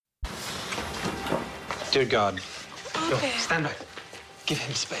Dear God. Okay. Yo, stand back. Give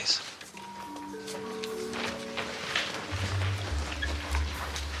him space.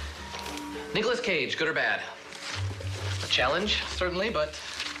 Nicolas Cage, good or bad? A challenge, certainly, but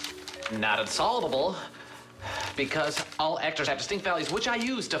not unsolvable. Because all actors have distinct values, which I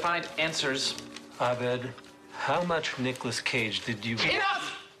use to find answers. Abed, how much Nicolas Cage did you...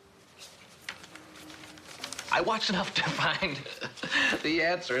 Enough! I watched enough to find the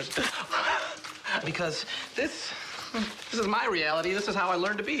answers. Because this is my reality. This is how I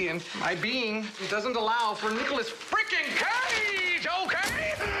learned to be. And my being doesn't allow for Nicolas freaking Cage,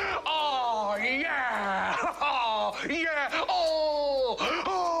 okay? Oh, yeah! Oh, yeah! Oh!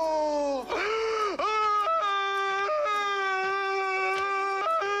 Oh!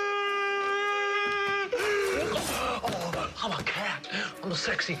 Oh, I'm a cat. I'm a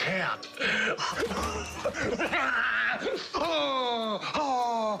sexy cat. Oh,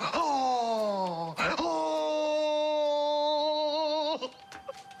 oh, oh, oh.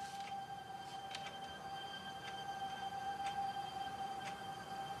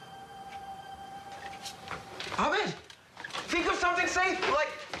 Ahmed, think of something safe like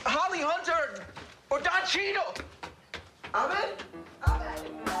Holly Hunter or Don Cheadle. Ahmed?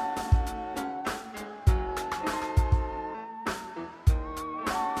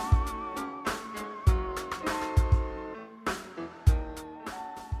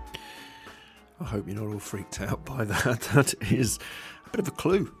 I hope you're not all freaked out by that. That is a bit of a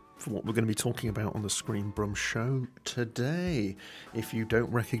clue for what we're going to be talking about on the Screen Brum show today. If you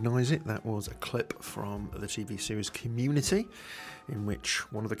don't recognise it, that was a clip from the TV series Community, in which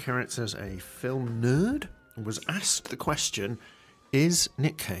one of the characters, a film nerd, was asked the question, is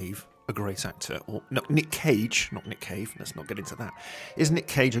Nick Cave a great actor? Or no, Nick Cage, not Nick Cave, let's not get into that. Is Nick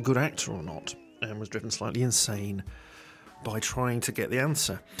Cage a good actor or not? And was driven slightly insane by trying to get the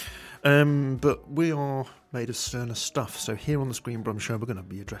answer. But we are made of sterner stuff, so here on the Screen Brum show we're going to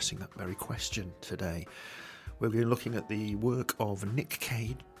be addressing that very question today. We're going to be looking at the work of Nick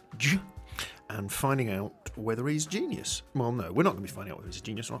Cage and finding out whether he's genius. Well, no, we're not going to be finding out whether he's a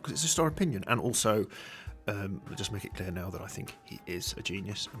genius or not, because it's just our opinion, and also we'll just make it clear now that I think he is a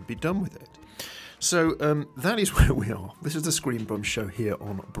genius and be done with it. So that is where we are. This is the Screen Brum show here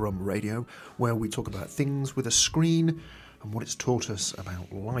on Brum Radio, where we talk about things with a screen and what it's taught us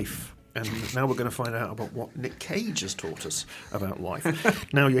about life. And now we're going to find out about what Nick Cage has taught us about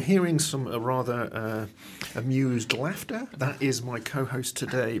life. Now, you're hearing some rather amused laughter. That is my co-host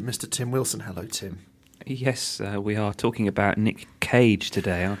today, Mr. Tim Wilson. Hello, Tim. Yes, we are talking about Nick Cage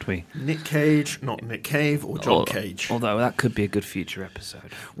today, aren't we? Nick Cage, not Nick Cave or John Cage. Although that could be a good future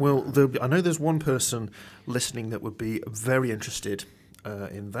episode. Well, I know there's one person listening that would be very interested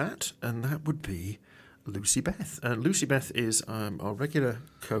in that, and that would be Lucy Beth. Lucy Beth is our regular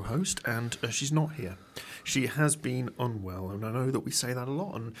co-host, and she's not here. She has been unwell, and I know that we say that a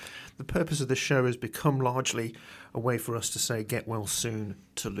lot, and the purpose of this show has become largely a way for us to say get well soon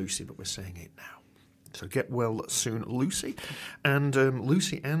to Lucy, but we're saying it now. So get well soon, Lucy. And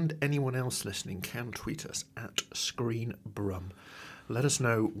Lucy and anyone else listening can tweet us at ScreenBrum. Let us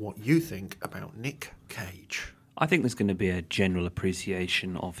know what you think about Nick Cage. I think there's going to be a general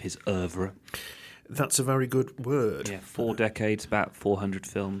appreciation of his oeuvre. That's a very good word. Yeah, 4 decades, about 400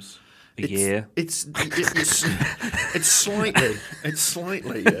 films a year. It's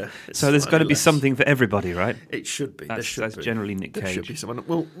slightly. Yeah. So there's got to be something for everybody, right? It should be. That's generally Nick Cage. There should be someone.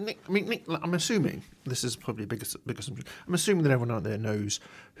 Well, Nick, I'm assuming this is probably a big assumption. I'm assuming that everyone out there knows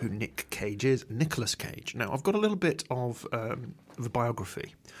who Nick Cage is. Nicolas Cage. Now, I've got a little bit of a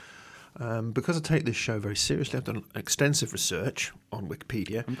biography. Because I take this show very seriously, I've done extensive research on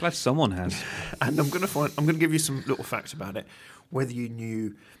Wikipedia. I'm glad someone has. And I'm going to give you some little facts about it, whether you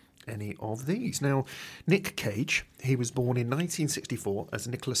knew any of these. Now, Nick Cage, he was born in 1964 as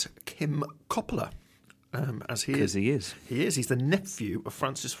Nicholas Kim Coppola. Because he is. He is. He's the nephew of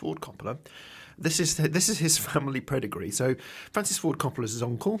Francis Ford Coppola. This is his family pedigree. So Francis Ford Coppola is his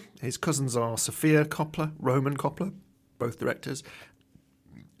uncle. His cousins are Sophia Coppola, Roman Coppola, both directors.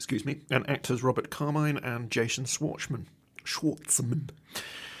 And actors Robert Carmine and Jason Schwartzman.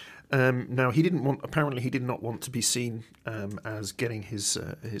 Now, he did not want to be seen as getting his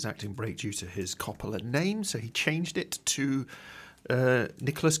acting break due to his Coppola name, so he changed it to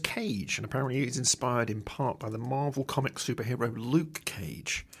Nicolas Cage, and apparently he's inspired in part by the Marvel comic superhero Luke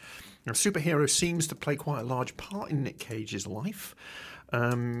Cage. Now, superhero seems to play quite a large part in Nick Cage's life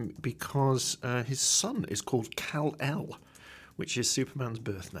because his son is called Kal-El, which is Superman's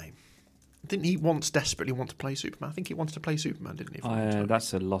birth name. Didn't he once desperately want to play Superman? I think he wanted to play Superman, didn't he?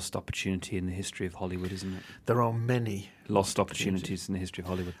 That's a lost opportunity in the history of Hollywood, isn't it? There are many lost opportunities in the history of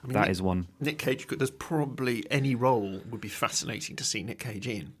Hollywood. I mean, that is one. Nick Cage, there's probably any role would be fascinating to see Nick Cage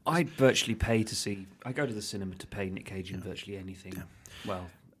in. I'd virtually pay to see... I go to the cinema to pay Nick Cage in virtually anything. Yeah. Well,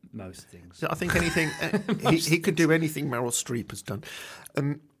 most things. So I think anything... he could do anything Meryl Streep has done.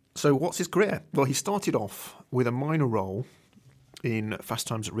 So what's his career? Well, he started off with a minor role in Fast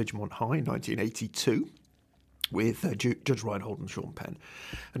Times at Ridgemont High in 1982 with Judge Reinhold and Sean Penn.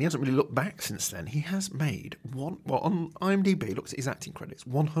 And he hasn't really looked back since then. He has made on IMDb, looks at his acting credits,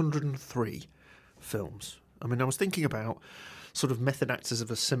 103 films. I mean, I was thinking about sort of method actors of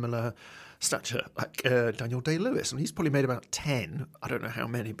a similar stature, like Daniel Day-Lewis, and he's probably made about 10, I don't know how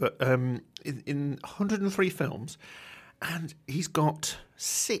many, but in 103 films. And he's got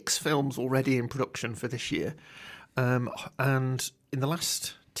 6 films already in production for this year. And in the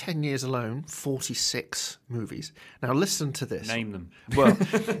last 10 years alone, 46 movies. Now, listen to this. Name them. Well,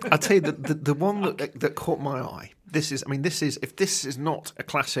 I'll tell you, the one that caught my eye, if this is not a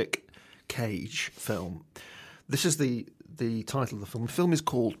classic Cage film, this is the title of the film. The film is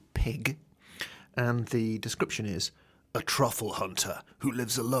called Pig, and the description is, a truffle hunter who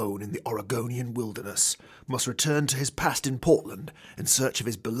lives alone in the Oregonian wilderness must return to his past in Portland in search of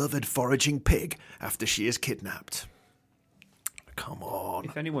his beloved foraging pig after she is kidnapped. Come on.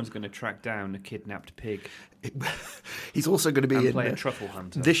 If anyone's going to track down a kidnapped pig... He's also going to be play a truffle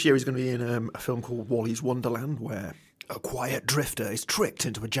hunter. This year he's going to be in a film called Wally's Wonderland, where a quiet drifter is tricked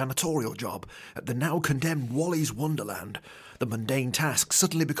into a janitorial job at the now condemned Wally's Wonderland. The mundane tasks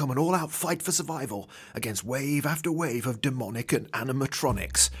suddenly become an all-out fight for survival against wave after wave of demonic and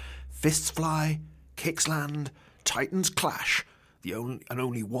animatronics. Fists fly, kicks land, titans clash.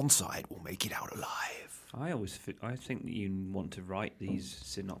 Only one side will make it out alive. I think that you want to write these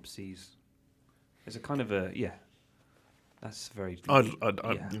synopses. There's a kind of that's very. I just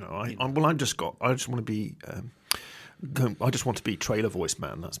want to be. I just want to be trailer voice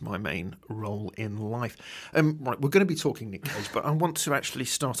man. That's my main role in life. Right, we're going to be talking Nick Cage, but I want to actually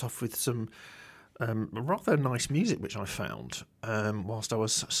start off with some rather nice music which I found whilst I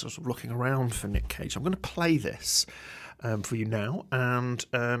was sort of looking around for Nick Cage. I'm going to play this for you now, and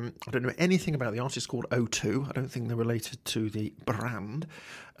I don't know anything about the artist. It's called O2. I don't think they're related to the brand.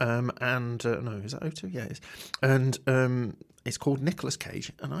 No, is that O2? Yeah, it is. And it's called Nicolas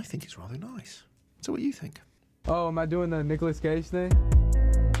Cage, and I think it's rather nice. So what do you think? Oh, am I doing the Nicolas Cage thing?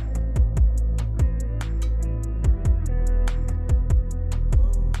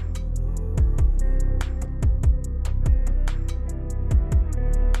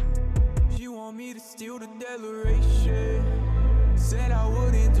 She want me to steal the declaration. Said I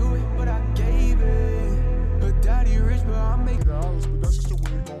wouldn't do it, but I gave it. Her daddy rich, but I make dollars, but that's just the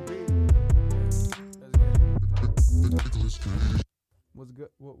way it gon' be. What's good?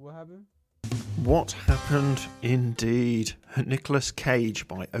 What happened? What happened indeed? Nicolas Cage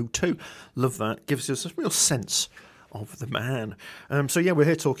by O2. Love that. Gives us a real sense of the man. We're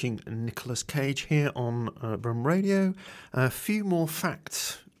here talking Nicolas Cage here on Brum Radio. A few more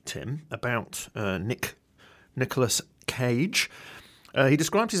facts, Tim, about Nicolas Cage. He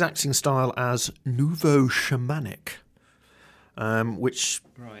described his acting style as nouveau shamanic, which,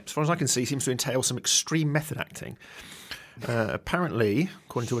 as far as I can see, seems to entail some extreme method acting. Apparently,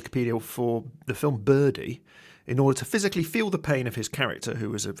 according to Wikipedia, for the film Birdie, in order to physically feel the pain of his character,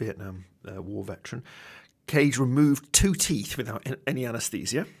 who was a Vietnam War veteran, Cage removed 2 teeth without any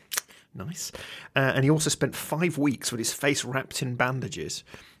anaesthesia. Nice. And he also spent 5 weeks with his face wrapped in bandages.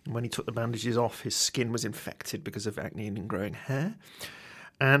 And when he took the bandages off, his skin was infected because of acne and ingrowing hair.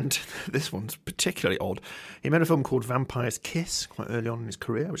 And this one's particularly odd. He made a film called Vampire's Kiss quite early on in his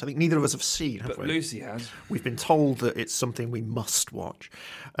career, which I think neither of us have seen, have but we? Lucy has. We've been told that it's something we must watch.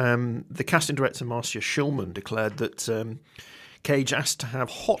 The casting director, Marcia Shulman, declared that Cage asked to have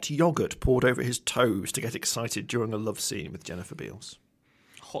hot yoghurt poured over his toes to get excited during a love scene with Jennifer Beals.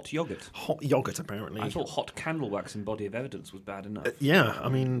 Hot yoghurt? Hot yoghurt, apparently. I thought hot candle wax in Body of Evidence was bad enough. What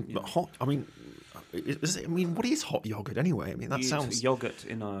is hot yoghurt anyway? I mean, that sounds... Yoghurt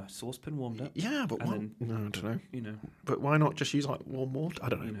in a saucepan warmed up. Yeah, but why? No, I don't know. But why not just use like warm water? I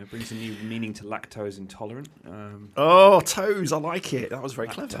don't know. Brings a new meaning to lactose intolerant. Toes! I like it. That was very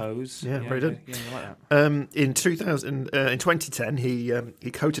clever. Toes. Yeah, very good. Yeah, I like that. In 2010,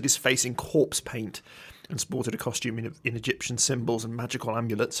 he coated his face in corpse paint and sported a costume in Egyptian symbols and magical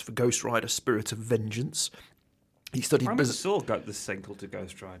amulets for Ghost Rider: Spirit of Vengeance. He studied... I saw the sequel to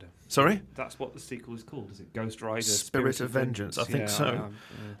Ghost Rider. Sorry? That's what the sequel is called, is it? Ghost Rider: Spirit of Vengeance. I think so.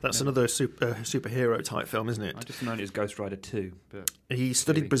 That's another superhero type film, isn't it? I just known it as Ghost Rider 2. But He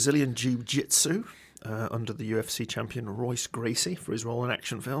studied Brazilian Jiu-Jitsu under the UFC champion Royce Gracie for his role in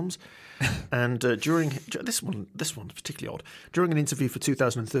action films. And during this one's particularly odd. During an interview for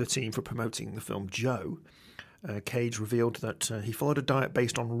 2013 for promoting the film Joe, Cage revealed that he followed a diet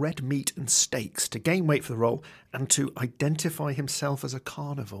based on red meat and steaks to gain weight for the role and to identify himself as a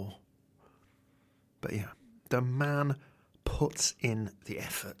carnivore. But yeah, the man puts in the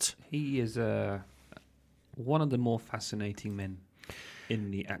effort. he is one of the more fascinating men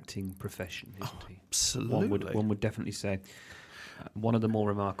in the acting profession, isn't he? Absolutely. One would definitely say one of the more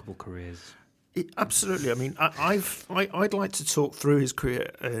remarkable careers. Absolutely. I mean, I'd like to talk through his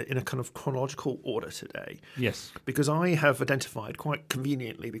career in a kind of chronological order today. Yes. Because I have identified quite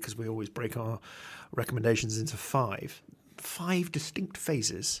conveniently, because we always break our recommendations into five distinct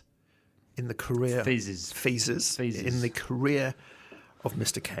phases in the career. Phases in the career of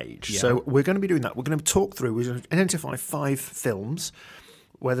Mr. Cage. Yeah. So we're going to be doing that. We're going to talk through, we're going to identify 5 films,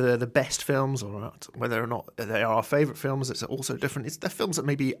 whether they're the best films or not, whether or not they are our favourite films. It's also different. They're films that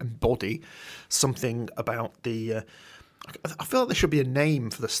maybe embody something about the... I feel like there should be a name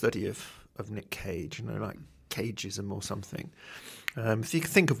for the study of Nick Cage, like cageism or something. If you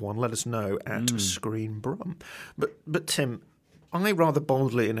can think of one, let us know at Screen Brum. But Tim, I rather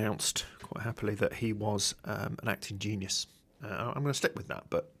boldly announced, quite happily, that he was an acting genius. I'm going to stick with that,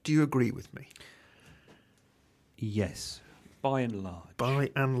 but do you agree with me? Yes. By and large. By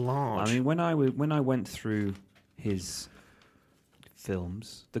and large. I mean, when I went through his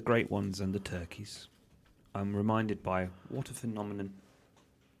films, the great ones and the turkeys, I'm reminded by what a phenomenon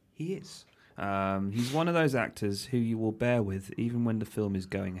he is. He's one of those actors who you will bear with even when the film is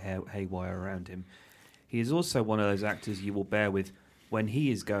going haywire around him. He is also one of those actors you will bear with when he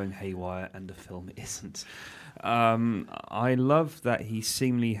is going haywire and the film isn't. I love that he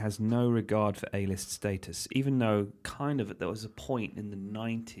seemingly has no regard for A-list status, even though there was a point in the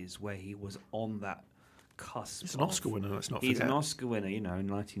 90s where he was on that cusp. He's an Oscar winner, let's not forget. He's an Oscar winner, in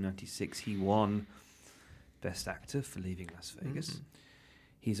 1996 he won Best Actor for Leaving Las Vegas. Mm-hmm.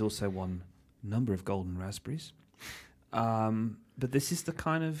 He's also won a number of Golden Raspberries. But this is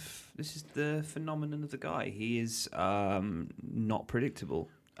the phenomenon of the guy. He is not predictable.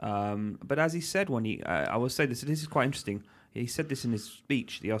 But as he said I will say this is quite interesting. He said this in his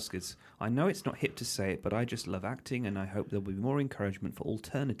speech, the Oscars. I know it's not hip to say it, but I just love acting, and I hope there'll be more encouragement for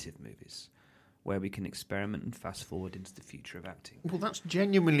alternative movies where we can experiment and fast forward into the future of acting. Well, that's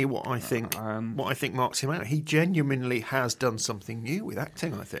genuinely what I think. What I think marks him out. He genuinely has done something new with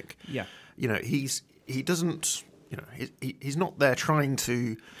acting, I think. Yeah. He's not there trying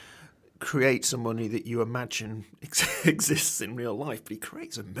to create somebody that you imagine exists in real life, but he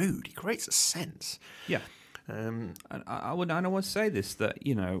creates a mood, he creates a sense. Yeah. And I would say this, that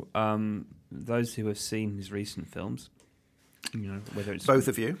those who have seen his recent films, whether it's both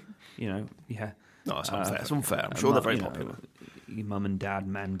of you, yeah. No, it's unfair. It's unfair. I'm sure they're very popular. Your Mum and Dad,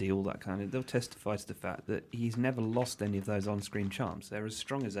 Mandy, all that kind of. They'll testify to the fact that he's never lost any of those on-screen charms. They're as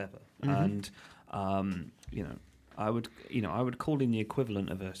strong as ever, and I would call him the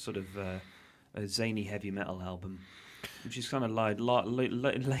equivalent of a sort of a zany heavy metal album, which is kind of lies large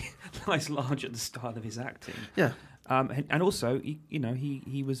at the style of his acting. Yeah, and also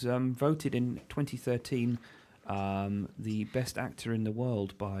he was voted in 2013 the best actor in the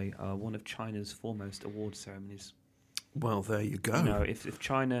world by one of China's foremost award ceremonies. Well, there you go. If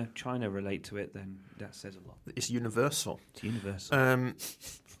China relate to it, then that says a lot. It's universal. It's universal.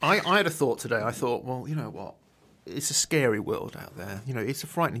 I had a thought today. I thought, well, you know what? It's a scary world out there. It's a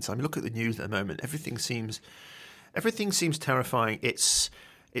frightening time. You look at the news at the moment. Everything seems terrifying. It's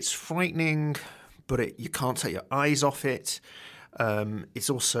frightening, but you can't take your eyes off it. It's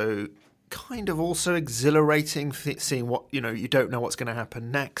also exhilarating, seeing what you don't know what's going to happen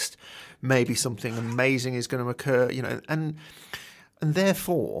next. Maybe something amazing is going to occur. And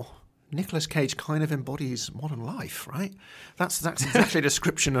therefore, Nicolas Cage kind of embodies modern life, right? That's exactly a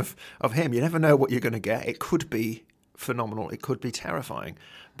description of him. You never know what you're going to get. It could be phenomenal. It could be terrifying,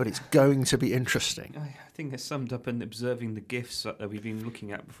 but it's going to be interesting. I think they're summed up in observing the GIFs that we've been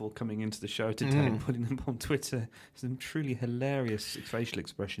looking at before coming into the show today and putting them on Twitter. Some truly hilarious facial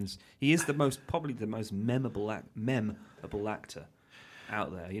expressions. He is probably the most memorable actor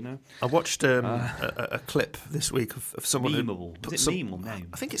out there, I watched a clip this week of someone memeable. Is it meme or meme?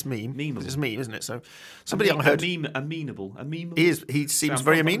 I think it's meme. Memeable. It's meme, isn't it? So somebody I heard amenable. He seems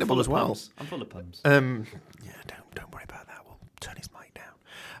very amenable as well. I'm full of puns. Yeah, don't worry about that. We'll turn his mic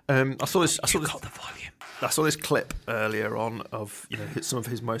down. I saw this. Got the volume. I saw this clip earlier on of some of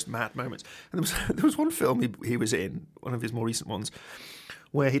his most mad moments, and there was one film he was in, one of his more recent ones,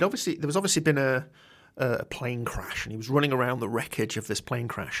 where there was obviously been a plane crash, and he was running around the wreckage of this plane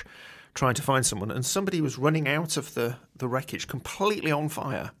crash trying to find someone, and somebody was running out of the wreckage completely on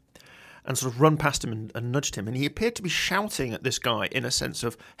fire and sort of run past him and nudged him, and he appeared to be shouting at this guy in a sense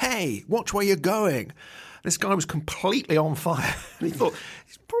of, hey, watch where you're going. This guy was completely on fire, and he thought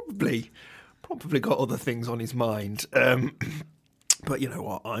he's probably got other things on his mind. But you know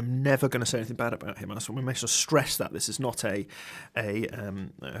what? I'm never going to say anything bad about him. I just want to make sure stress that this is not a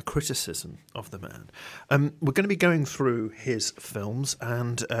criticism of the man. We're going to be going through his films,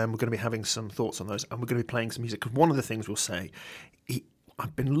 and we're going to be having some thoughts on those, and we're going to be playing some music. Because one of the things we'll say,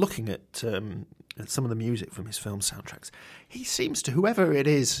 I've been looking at some of the music from his film soundtracks. He seems to, whoever it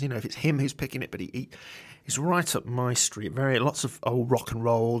is, if it's him who's picking it, but he's right up my street. Lots of old rock and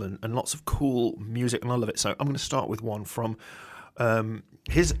roll and lots of cool music, and I love it. So I'm going to start with one from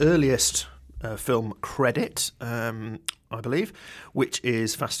his earliest film credit, I believe, which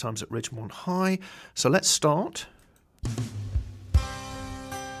is Fast Times at Ridgemont High. So let's start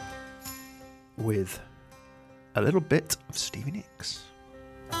with a little bit of Stevie Nicks.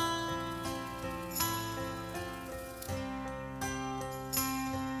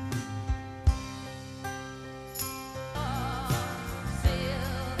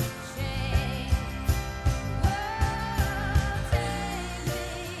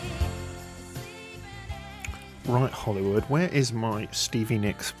 Right, Hollywood, where is my Stevie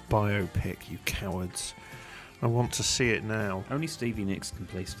Nicks biopic, you cowards? I want to see it now. Only Stevie Nicks can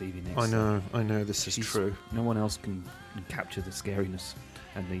play Stevie Nicks. I know, this is true. No one else can capture the scariness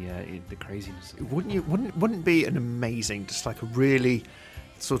and the craziness. Wouldn't it be an amazing, just like a really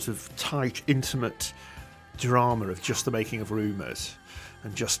sort of tight, intimate drama of just the making of Rumours?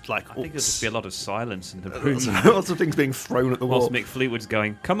 And just like I think there'd just be a lot of silence in the room. Lots of things being thrown at the wall. Whilst Mick Fleetwood's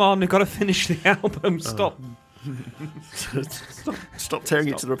going, come on, we've got to finish the album, stop. Stop tearing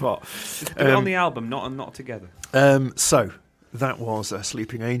each other apart. Put it on the album, not together. So that was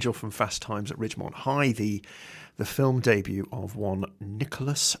Sleeping Angel from Fast Times at Ridgemont High, the film debut of one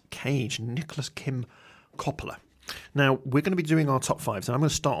Nicolas Cage, Nicholas Kim Coppola. Now we're going to be doing our top fives, and I'm going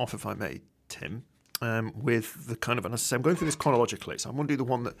to start off, if I may, Tim, with the kind of, and as I say, I'm going through this chronologically, so I'm going to do the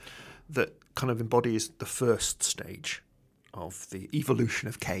one that kind of embodies the first stage of the evolution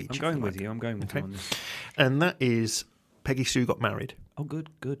of Cage. I'm going with you on this. And that is Peggy Sue Got Married. Oh, good.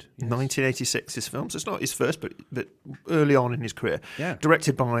 Yes. 1986, his film. So it's not his first, but early on in his career. Yeah.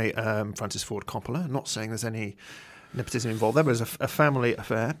 Directed by Francis Ford Coppola. I'm not saying there's any nepotism involved there, but it's a family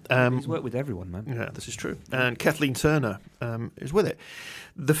affair. He's worked with everyone, man. Yeah, this is true. And Kathleen Turner is with it.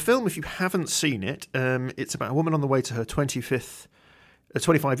 The film, if you haven't seen it, it's about a woman on the way to her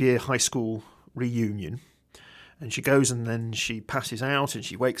 25-year high school reunion. And she goes and then she passes out and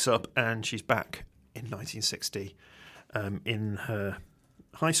she wakes up and she's back in 1960 in her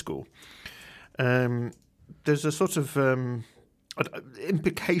high school. There's a sort of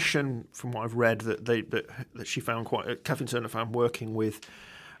implication from what I've read that she found Kathleen Turner found working with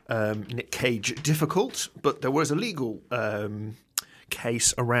Nick Cage difficult, but there was a legal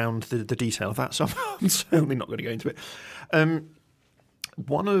case around the detail of that, so I'm certainly not going to go into it.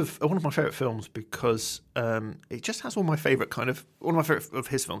 One of my favourite films because it just has all my favourite one of my favourite of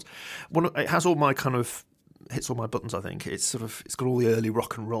his films. It has all my kind of hits all my buttons. I think it's got all the early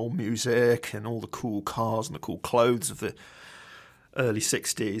rock and roll music and all the cool cars and the cool clothes of the early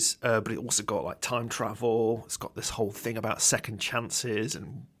 60s, but it also got like time travel. It's got this whole thing about second chances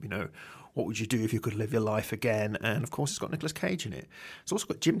and what would you do if you could live your life again? And of course, it's got Nicolas Cage in it. It's also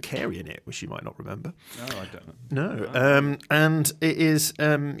got Jim Carrey in it, which you might not remember. No, I don't. No, and it is,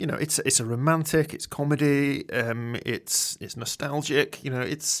 it's a romantic, it's comedy, it's nostalgic.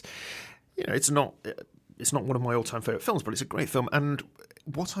 It's not one of my all-time favorite films, but it's a great film. And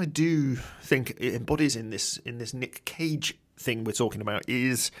what I do think it embodies in this Nick Cage thing we're talking about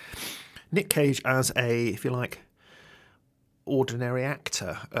is Nick Cage as a, if you like, ordinary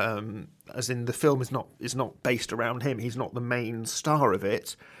actor, as in the film is not based around him. He's not the main star of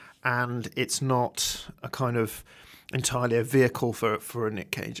it, and it's not a kind of entirely a vehicle for a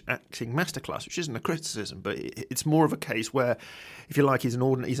Nick Cage acting masterclass, which isn't a criticism, but it's more of a case where, if you like, he's an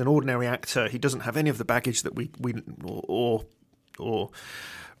ordinary actor. He doesn't have any of the baggage that we or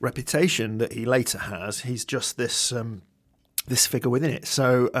reputation that he later has. He's just this figure within it.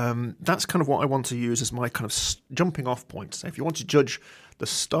 So that's kind of what I want to use as my kind of jumping off point. So if you want to judge the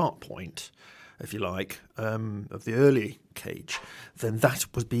start point, if you like, of the early Cage, then that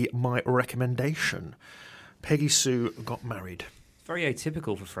would be my recommendation. Peggy Sue Got Married. Very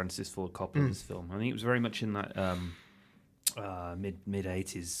atypical for Francis Ford Coppola's film. I think it was very much in that mid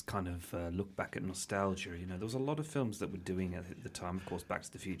 80s kind of look back at nostalgia. You know, there was a lot of films that were doing it at the time. Of course, Back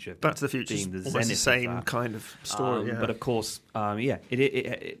to the Future. Back to the Future is almost the same kind of story. But of course,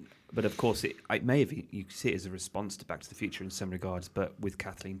 but of course, it may have, you see it as a response to Back to the Future in some regards, but with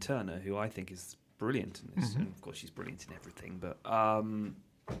Kathleen Turner, who I think is brilliant in this. And of course, she's brilliant in everything. But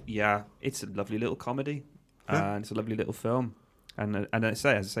it's a lovely little comedy, and it's a lovely little film. And as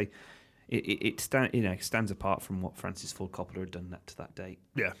I say, it stands apart from what Francis Ford Coppola had done to that date.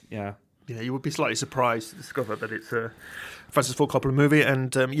 Yeah. Yeah, you would be slightly surprised to discover that it's a Francis Ford Coppola movie,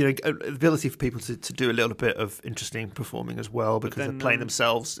 and the ability for people to do a little bit of interesting performing as well, because they're playing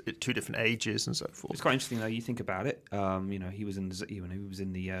themselves at two different ages and so forth. It's quite interesting though. You think about it. He was in the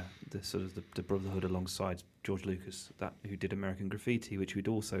sort of the Brotherhood alongside George Lucas, who did American Graffiti, which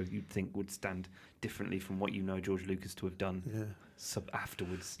you'd think would stand differently from what George Lucas to have done. Yeah.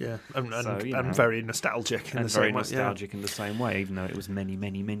 Afterwards, and very nostalgic in the same way. Nostalgic in the same way, even though it was many,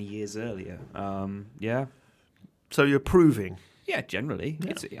 many, many years earlier. So you're approving? Yeah, generally.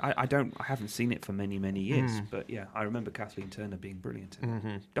 Yeah. I haven't seen it for many, many years, but yeah, I remember Kathleen Turner being brilliant.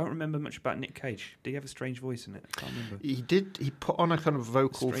 Don't remember much about Nick Cage. Did he have a strange voice in it? I can't remember. He did. He put on a kind of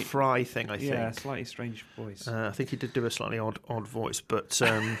vocal fry thing, I think. Yeah, a slightly strange voice. I think he did do a slightly odd voice, but.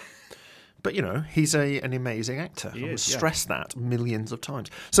 But he's an amazing actor. I would stress that millions of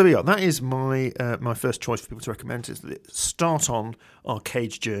times. So yeah, that is my first choice for people to recommend. Is that start on our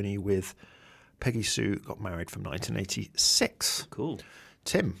Cage journey with Peggy Sue Got Married from 1986. Cool.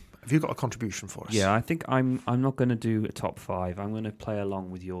 Tim, have you got a contribution for us? Yeah, I think I'm not going to do a top 5. I'm going to play along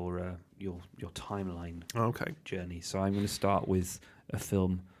with your timeline journey. So I'm going to start with a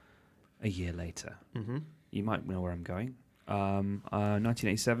film a year later. Mm-hmm. You might know where I'm going.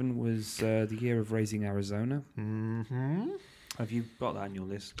 1987 was the year of Raising Arizona. Mm-hmm. Have you got that on your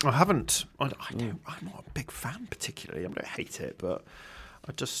list? I haven't. I'm not a big fan particularly. I don't hate it, but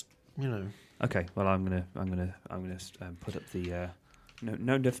I just Okay, well I'm gonna put up the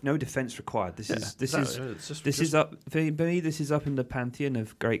no defense required. This is up for me. This is up in the pantheon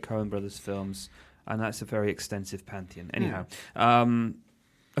of great Coen Brothers films, and that's a very extensive pantheon. Anyhow,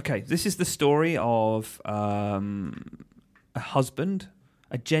 okay, this is the story of a husband,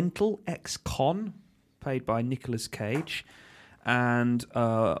 a gentle ex-con, played by Nicolas Cage, and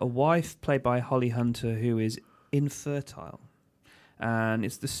a wife, played by Holly Hunter, who is infertile. And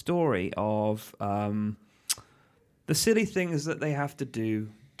it's the story of the silly things that they have to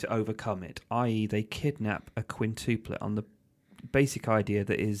do to overcome it, i.e. they kidnap a quintuplet on the basic idea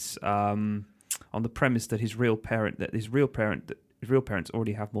that is on the premise that his real parents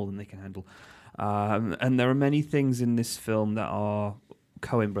already have more than they can handle. And there are many things in this film that are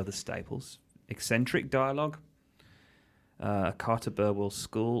Coen Brothers staples. Eccentric dialogue, a Carter Burwell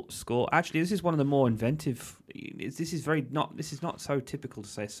score. Actually, this is one of the more inventive. This is not so typical to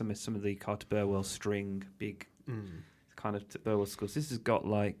say some of the Carter Burwell string big kind of Burwell scores. This has got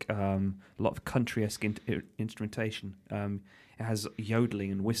like a lot of country-esque instrumentation. It has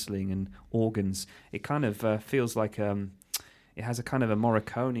yodeling and whistling and organs. It kind of feels like it has a kind of a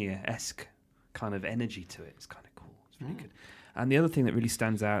Morricone-esque kind of energy to it. It's kind of cool. It's really good. And the other thing that really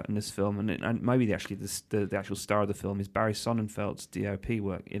stands out in this film, and maybe the actual star of the film, is Barry Sonnenfeld's DOP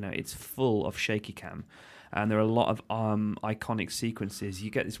work. It's full of shaky cam, and there are a lot of iconic sequences.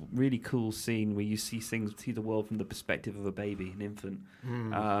 You get this really cool scene where you see the world from the perspective of a baby, an infant.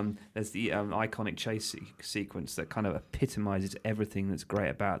 There's the iconic chase sequence that kind of epitomizes everything that's great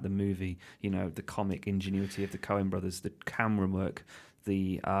about the movie. The comic ingenuity of the Coen Brothers, the camera work,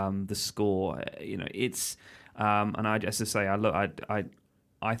 the score. It's and I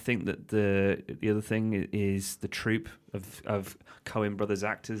think that the other thing is the troupe of Coen Brothers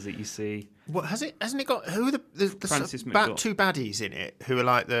actors that you see. What hasn't it got? Who are the two baddies in it? Who are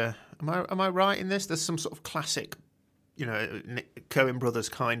like the? Am I right in this? There's some sort of classic, Coen Brothers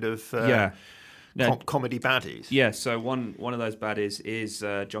kind of comedy baddies. Yeah. So one of those baddies is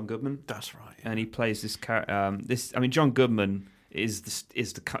John Goodman. That's right. Yeah. And he plays this character. John Goodman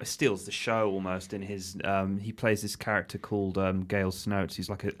steals the show almost in his. He plays this character called Gale Snoats. He's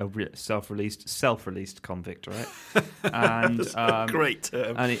like a self-released convict, right? And great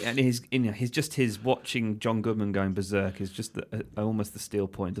term. And he's just his watching John Goodman going berserk is just almost the steel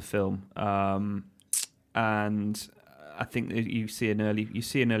point of the film. And I think that you see an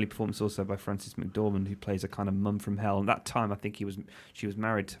early performance also by Frances McDormand, who plays a kind of mum from hell. And that time, I think she was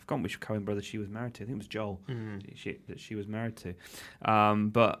married to. I've forgotten which Coen brother she was married to. I think it was Joel that she was married to.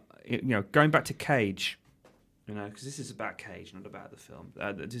 But going back to Cage, because this is about Cage, not about the film.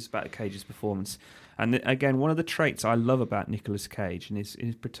 This is about Cage's performance. And again, one of the traits I love about Nicolas Cage and his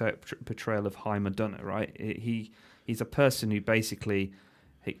portrayal of High Madonna, right? He He's a person who basically,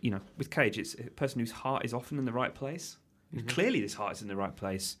 with Cage, it's a person whose heart is often in the right place. Clearly, this heart is in the right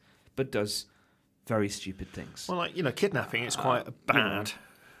place, but does very stupid things. Well, kidnapping is quite bad.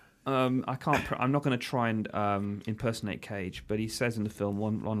 I can't. I'm not going to try and impersonate Cage, but he says in the film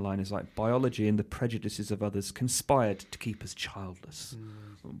one line is like, "Biology and the prejudices of others conspired to keep us childless."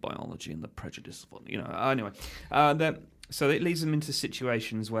 Biology and the prejudice of Anyway, so it leads them into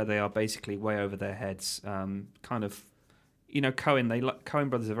situations where they are basically way over their heads. Kind of, Coen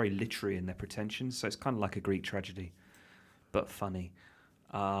brothers are very literary in their pretensions, so it's kind of like a Greek tragedy, but funny.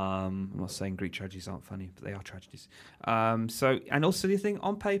 I'm not saying Greek tragedies aren't funny, but they are tragedies. And also the thing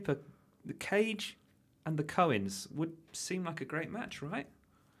on paper, the Cage and the Coens would seem like a great match, right?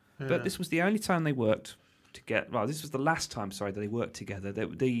 Yeah. But this was the only time they worked together. Well, this was the last time, that they worked together.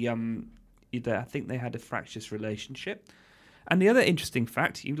 I think they had a fractious relationship. And the other interesting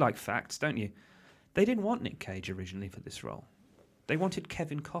fact, you like facts, don't you? They didn't want Nick Cage originally for this role. They wanted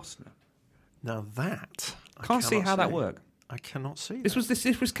Kevin Costner. Now that can't see how that worked. I cannot see this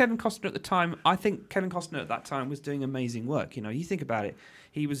was Kevin Costner at the time. I think Kevin Costner at that time was doing amazing work. You think about it.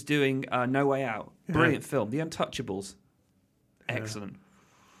 He was doing No Way Out, brilliant film. The Untouchables, excellent.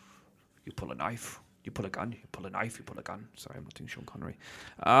 You pull a knife, you pull a gun, you pull a knife, you pull a gun. Sorry, I'm not doing Sean Connery.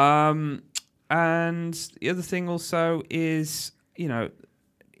 And the other thing also is,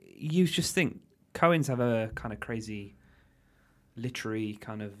 you just think Coens have a kind of crazy, literary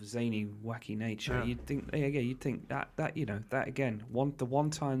kind of zany, wacky nature. Yeah. You'd think that again, the one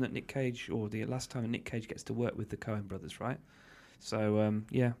time that Nick Cage, or the last time that Nick Cage gets to work with the Coen brothers, right? So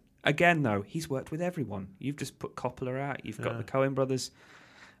again though, he's worked with everyone. You've just put Coppola out. You've got the Coen brothers,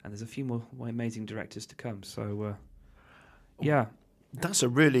 and there's a few more amazing directors to come. So that's a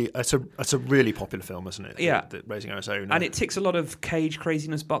really popular film, isn't it? Yeah, the Raising Arizona, and it ticks a lot of Cage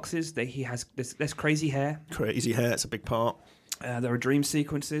craziness boxes. That he has this crazy hair. Crazy hair, it's a big part. There are dream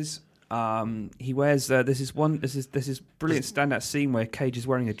sequences. He wears this is brilliant standout scene where Cage is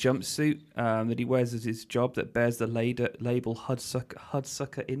wearing a jumpsuit that he wears as his job that bears the label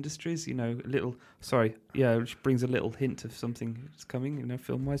Hudsucker Industries. Which brings a little hint of something that's coming.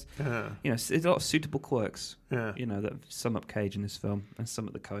 Film wise. Yeah. There's a lot of suitable quirks. Yeah. That sum up Cage in this film and some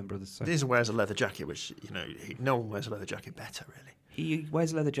of the Coen brothers. So. He wears a leather jacket, which no one wears a leather jacket better, really. He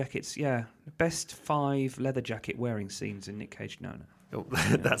wears leather jackets, Best 5 leather jacket wearing scenes in Nick Cage. No. Oh,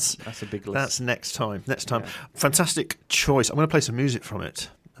 that's a big list. That's next time. Fantastic choice. I'm going to play some music from it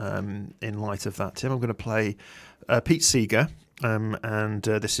in light of that, Tim. I'm going to play Pete Seeger, and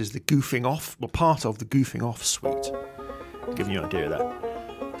this is the Goofing Off, part of the Goofing Off suite. Giving you an idea of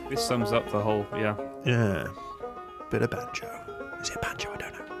that. This sums up the whole, Yeah. Bit of banjo. Is it banjo? I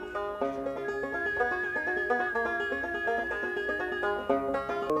don't know.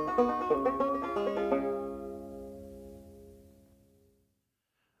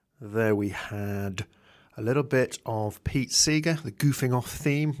 There we had a little bit of Pete Seeger, the Goofing Off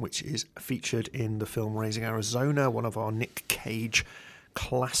theme, which is featured in the film Raising Arizona, one of our Nick Cage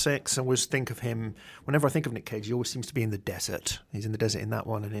classics. I always think of him, whenever I think of Nick Cage, he always seems to be in the desert. He's in the desert in that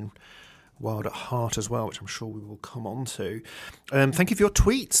one and in Wild at Heart as well, which I'm sure we will come on to. Thank you for your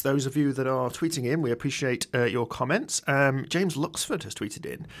tweets, those of you that are tweeting in. We appreciate your comments. James Luxford has tweeted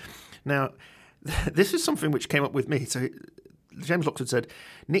in. Now, this is something which came up with me. So James Luxford said,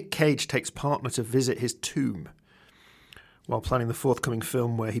 Nick Cage takes partner to visit his tomb while planning the forthcoming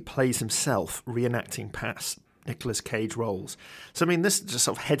film where he plays himself, reenacting past Nicolas Cage roles. So, this is just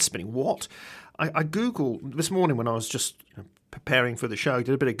sort of head-spinning. What? I Googled this morning when I was just preparing for the show, I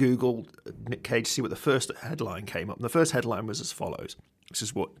did a bit of Google Nick Cage to see what the first headline came up. And the first headline was as follows. This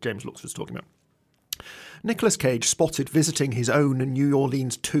is what James Luxford's talking about. Nicolas Cage spotted visiting his own New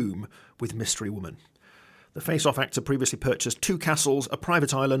Orleans tomb with mystery woman. The Face-Off actor previously purchased 2 castles, a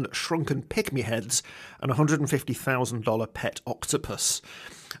private island, shrunken pygmy heads, and a $150,000 pet octopus.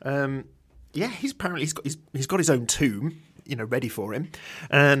 He's got his own tomb, ready for him,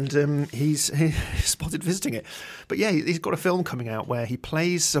 and he's spotted visiting it. But he's got a film coming out where he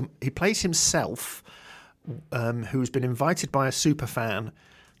plays himself, who's been invited by a super fan.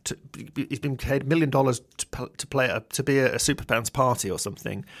 He's been paid $1 million to be a super fan's party or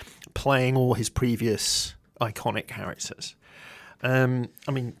something, playing all his previous iconic characters. I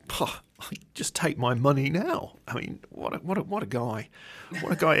just take my money now. What a guy!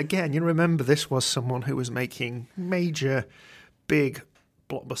 What a guy! Again, you remember this was someone who was making major, big,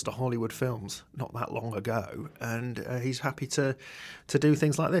 blockbuster Hollywood films not that long ago, and he's happy to do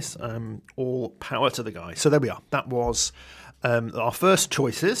things like this. All power to the guy. So there we are. That was our first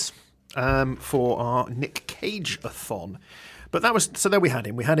choices for our Nick Cage-a-thon. But there we had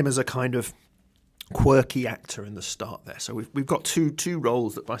him. We had him as a kind of quirky actor in the start there. So we've got two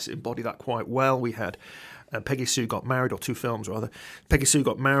roles that basically embody that quite well. We had Peggy Sue Got Married, or 2 films rather. Peggy Sue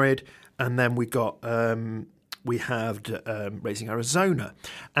Got Married, and then we have Raising Arizona,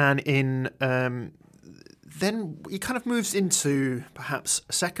 and then he kind of moves into perhaps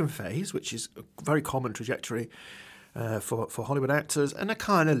a second phase, which is a very common trajectory for Hollywood actors, and a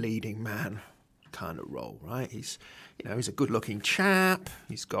kind of leading man kind of role, right? He's a good-looking chap.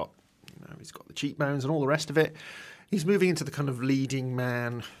 He's got the cheekbones and all the rest of it. He's moving into the kind of leading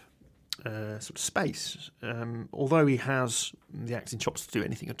man sort of space. Although he has the acting chops to do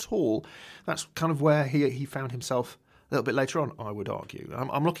anything at all, that's kind of where he found himself a little bit later on, I would argue. I'm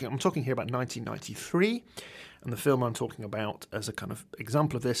talking here about 1993, and the film I'm talking about as a kind of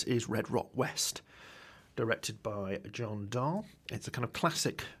example of this is Red Rock West, directed by John Dahl. It's a kind of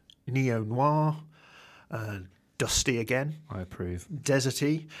classic neo-noir, dusty again. I approve.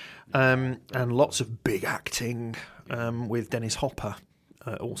 Deserty, and lots of big acting with Dennis Hopper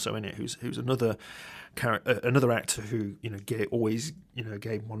also in it, who's another actor who always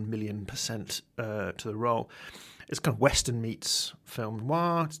gave 1,000,000% to the role. It's kind of Western meets film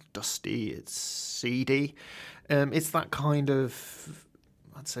noir. It's dusty. It's seedy. It's that kind of,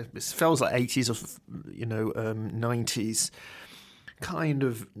 I'd say, it feels like 80s or 90s kind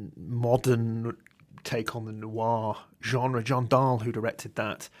of modern take on the noir genre. John Dahl, who directed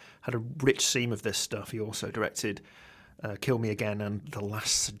that, had a rich seam of this stuff. He also directed Kill Me Again and The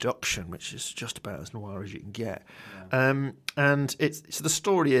Last Seduction, which is just about as noir as you can get. Yeah. And the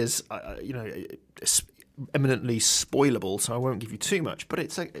story is, it's eminently spoilable, so I won't give you too much. But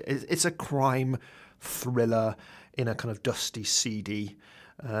it's a crime thriller in a kind of dusty, seedy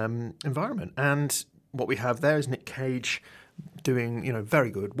environment. And what we have there is Nick Cage doing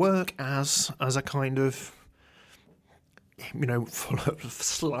very good work as a kind of full of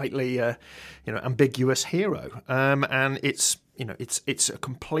slightly ambiguous hero, and it's a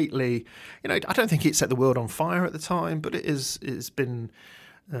completely I don't think it set the world on fire at the time, but it's been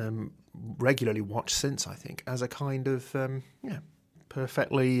regularly watched since, I think, as a kind of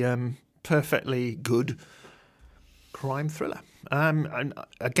perfectly good crime thriller. And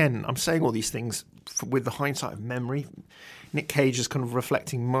again, I'm saying all these things with the hindsight of memory. Nick Cage is kind of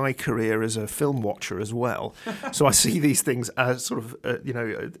reflecting my career as a film watcher as well. So I see these things as sort of,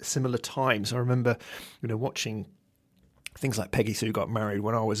 similar times. I remember, watching things like Peggy Sue Got Married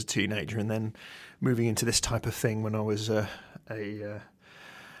when I was a teenager, and then moving into this type of thing when I was a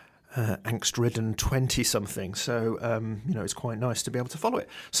angst-ridden 20-something. So, it's quite nice to be able to follow it.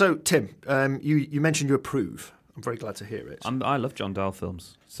 So, Tim, you mentioned you approve. I'm very glad to hear it. I love John Dahl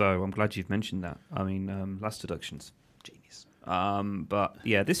films, so I'm glad you've mentioned that. I mean, Last Seduction's genius. But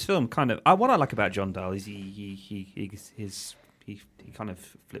yeah, this film kind of what I like about John Dahl is he kind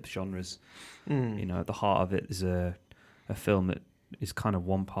of flips genres. At the heart of it is a film that is kind of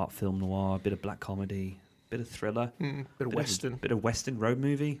one part film noir, a bit of black comedy, bit of thriller, bit of western, bit of western road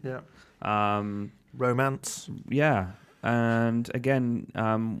movie. Yeah. Romance. Yeah. And again,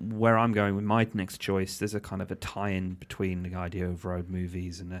 where I'm going with my next choice, there's a kind of a tie-in between the idea of road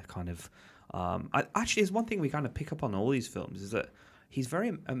movies and that kind of. Actually, there's one thing we kind of pick up on all these films is that he's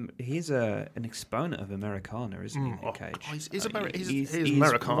very he's an exponent of Americana, isn't he, Nick Cage? He's he's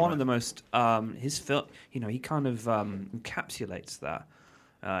Americana. One of the most his film. He kind of encapsulates that.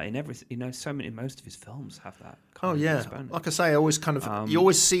 In everything, most of his films have that. Kind of exponent. Like I say, I always kind of you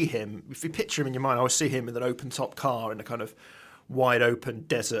always see him. If you picture him in your mind, I always see him with an open top car in a kind of wide open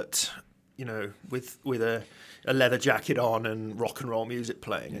desert, with a leather jacket on and rock and roll music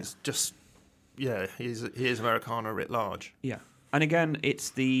playing. Yeah. It's just, he is Americana writ large. Yeah. And again,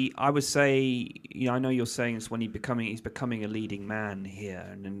 it's I would say, I know you're saying it's when he's becoming a leading man here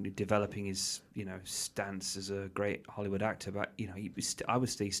and developing his, stance as a great Hollywood actor. But, I would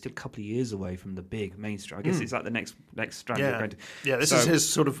say he's still a couple of years away from the big mainstream. I guess it's like the next strand. Yeah, this is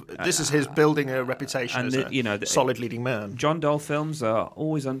his this is his building a reputation as a solid leading man. John Dahl films are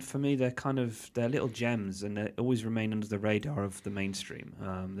always, for me, they're little gems, and they always remain under the radar of the mainstream.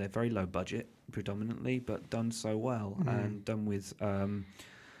 They're very low budget, predominantly, but done so well and done with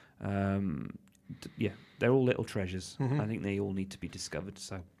they're all little treasures. I think they all need to be discovered,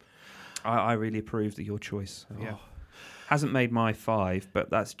 so I really approve of your choice. So, hasn't made my 5, but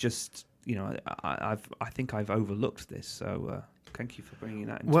that's just I think I've overlooked this, so Thank you for bringing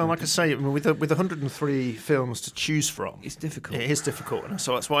that. Into Well, my like I say, with 103 films to choose from, it's difficult. It is difficult, and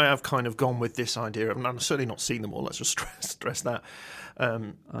so that's why I've kind of gone with this idea of. And I've certainly not seen them all. Let's just stress that.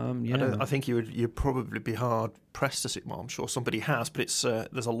 I think you'd probably be hard pressed to see. Well, I'm sure somebody has, but it's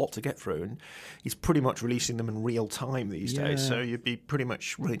there's a lot to get through, and he's pretty much releasing them in real time these days. So you'd be pretty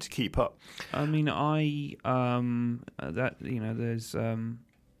much willing to keep up. I mean,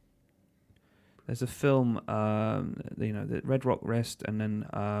 there's a film, the Red Rock Rest, and then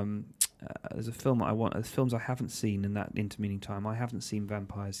there's a film there's films I haven't seen in that intervening time. I haven't seen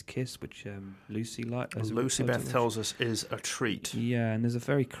Vampire's Kiss, which Lucy liked. Lucy Beth tells us is a treat. Yeah, and there's a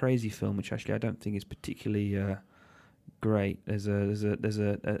very crazy film which actually I don't think is particularly great. There's a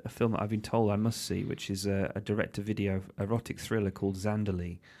film that I've been told I must see, which is a direct-to-video erotic thriller called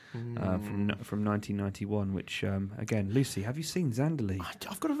Zanderley. From 1991, which again, Lucy, have you seen Zanderley?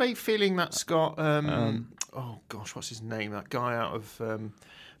 I've got a vague feeling that's got oh gosh, what's his name? That guy out of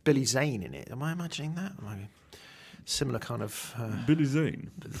Billy Zane in it. Am I imagining that? Similar kind of Billy Zane.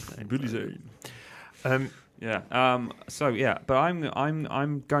 Billy Zane. But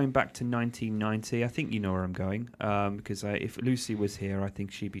I'm going back to 1990. I think you know where I'm going because if Lucy was here, I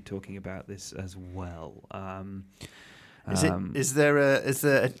think she'd be talking about this as well. Is there a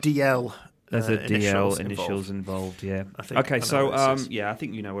DL? There's a DL initials involved. Yeah. I think I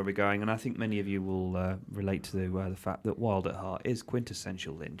think you know where we're going, and I think many of you will relate to the fact that Wild at Heart is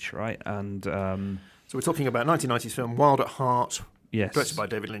quintessential Lynch, right? And so we're talking about 1990s film Wild at Heart, yes, directed by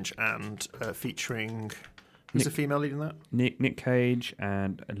David Lynch and featuring who's the female lead in that? Nick Cage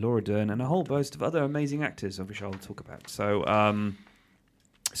and Laura Dern and a whole host of other amazing actors, of which I'll talk about.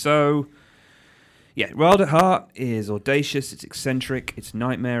 Yeah, Wild at Heart is audacious, it's eccentric, it's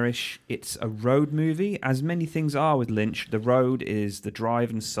nightmarish, it's a road movie. As many things are with Lynch, the road is the drive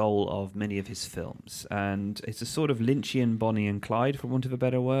and soul of many of his films. And it's a sort of Lynchian Bonnie and Clyde, for want of a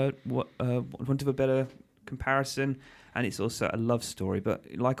better comparison. And it's also a love story. But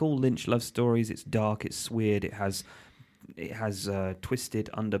like all Lynch love stories, it's dark, it's weird, it has a twisted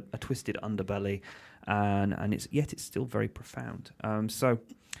underbelly, and it's still very profound.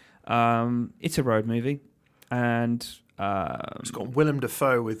 It's a road movie, and it's got Willem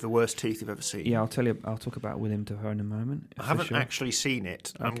Dafoe with the worst teeth you've ever seen. Yeah, I'll talk about Willem Dafoe in a moment. I haven't actually seen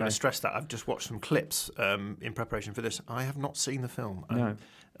it. I'm going to stress that. I've just watched some clips in preparation for this. I have not seen the film. No.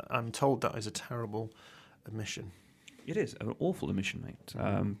 I'm told that is a terrible omission. It is an awful omission, mate.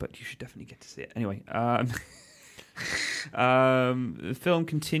 But you should definitely get to see it. Anyway, the film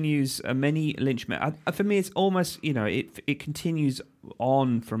continues many Lynch. For me, it's almost it continues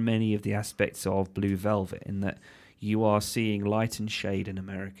on from many of the aspects of Blue Velvet in that you are seeing light and shade in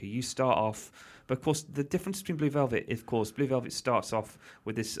America. You start off, but of course, the difference between Blue Velvet is, of course, Blue Velvet starts off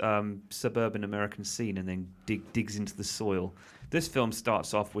with this suburban American scene and then digs into the soil. This film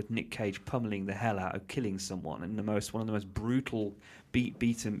starts off with Nick Cage pummeling the hell out of killing someone in one of the most brutal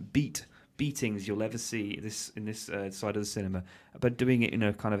beatings you'll ever see in this side of the cinema, but doing it in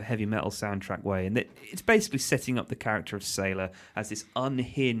a kind of heavy metal soundtrack way. And it's basically setting up the character of Sailor as this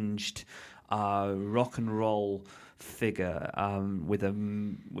unhinged rock and roll figure with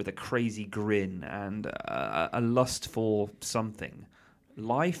a crazy grin and a lust for something.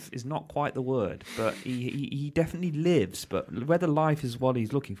 Life is not quite the word, but he definitely lives. But whether life is what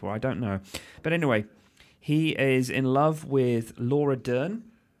he's looking for, I don't know. But anyway, he is in love with Laura Dern.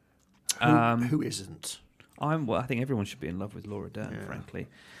 Who isn't? I think everyone should be in love with Laura Dern, frankly.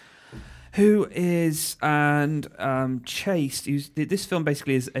 Who is chased? This film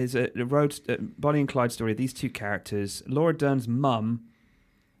basically is a road Bonnie and Clyde story. These two characters, Laura Dern's mum.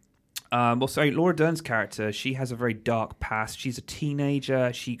 Laura Dern's character, she has a very dark past. She's a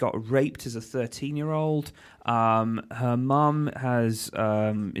teenager. She got raped as a 13-year-old. Her mum is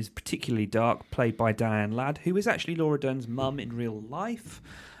particularly dark, played by Diane Ladd, who is actually Laura Dern's mum in real life,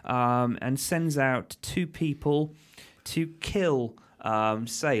 and sends out two people to kill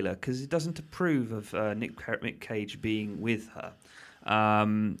Sailor because it doesn't approve of Nick Cage being with her.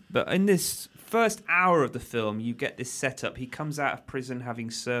 But in this first hour of the film, you get this setup. He comes out of prison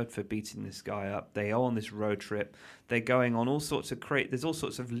having served for beating this guy up. They are on this road trip. They're going on all sorts of there's all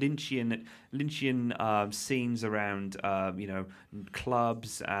sorts of Lynchian scenes around,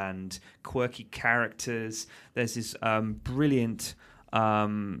 clubs and quirky characters. There's this brilliant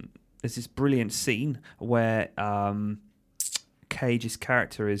scene where Cage's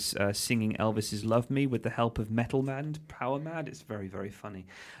character is singing Elvis's "Love Me" with the help of Metal Man, Power Mad. It's very, very funny.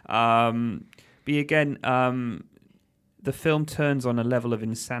 But again, the film turns on a level of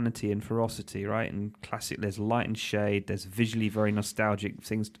insanity and ferocity, right? And classic, there's light and shade. There's visually very nostalgic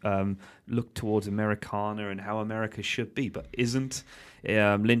things. Look towards Americana and how America should be, but isn't.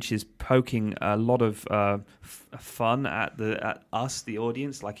 Lynch is poking a lot of fun at us, the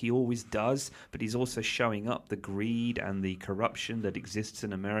audience, like he always does. But he's also showing up the greed and the corruption that exists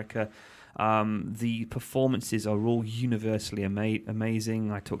in America. The performances are all universally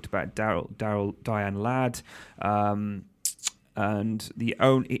amazing. I talked about Diane Ladd. And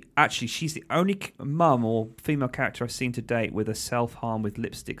she's the only mum or female character I've seen to date with a self-harm with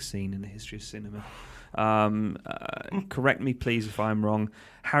lipstick scene in the history of cinema. Correct me, please, if I'm wrong.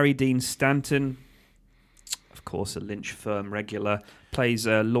 Harry Dean Stanton, of course, a Lynch firm regular, plays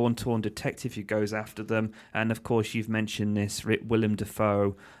a lawn-torn detective who goes after them. And, of course, you've mentioned this, Willem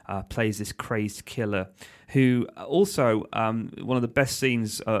Dafoe plays this crazed killer who also, one of the best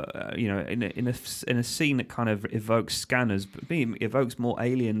scenes, in a scene that kind of evokes Scanners, but evokes more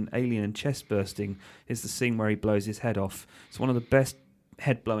alien and chest-bursting, is the scene where he blows his head off. It's one of the best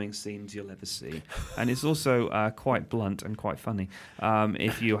head-blowing scenes you'll ever see. And it's also quite blunt and quite funny,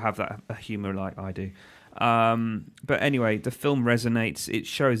 if you have that humour like I do. But anyway, the film resonates. It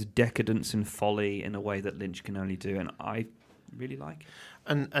shows decadence and folly in a way that Lynch can only do, and I really like it.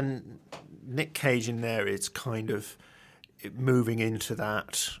 And Nick Cage in there is kind of moving into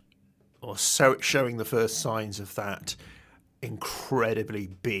that, or showing the first signs of that incredibly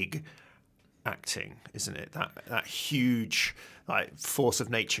big acting, isn't it? That huge, like, force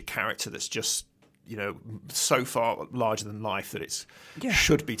of nature character that's just, so far larger than life that it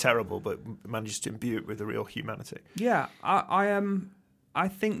should be terrible, but manages to imbue it with a real humanity. Yeah, I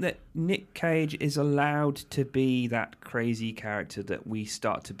think that Nick Cage is allowed to be that crazy character that we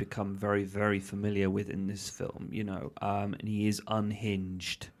start to become very, very familiar with in this film, and he is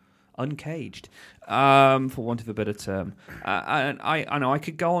uncaged, for want of a better term. And I know I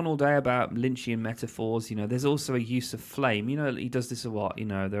could go on all day about Lynchian metaphors. There's also a use of flame. He does this a lot.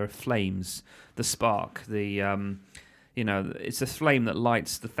 There are flames, the spark, it's a flame that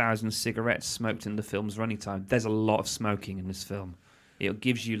lights the 1,000 cigarettes smoked in the film's running time. There's a lot of smoking in this film. It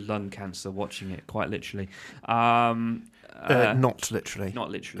gives you lung cancer watching it, quite literally. Not literally. Not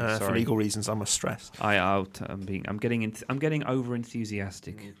literally. Sorry. For legal reasons, I must stress. I'm getting over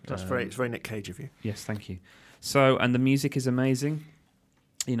enthusiastic. It's very Nick Cage of you. Yes, thank you. So, and the music is amazing.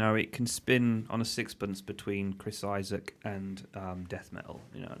 It can spin on a sixpence between Chris Isaak and death metal.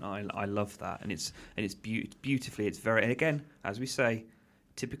 And I love that, and it's beautifully. It's very, and again, as we say,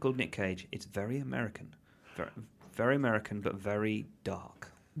 typical Nick Cage. It's very American. Very American, but very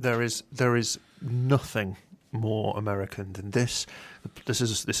dark. There is nothing more American than this. This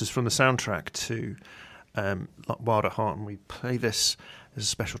is from the soundtrack to Wild at Heart, and we play this as a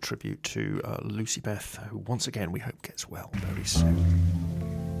special tribute to Lucy Beth, who once again we hope gets well very soon.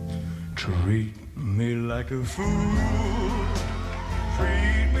 Treat me like a fool.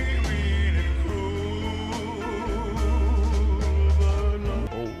 Treat me mean and cruel.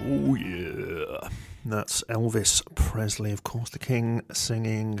 Oh yeah. That's Elvis Presley, of course, the King,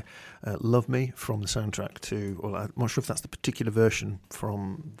 singing Love Me from the soundtrack to, well, I'm not sure if that's the particular version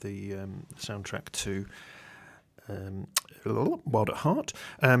from the soundtrack to Wild at Heart.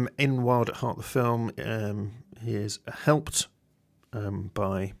 In Wild at Heart, the film, he is helped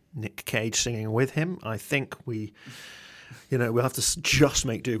by Nick Cage singing with him. I think we'll have to just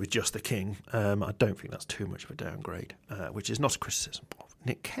make do with just the King. I don't think that's too much of a downgrade, which is not a criticism of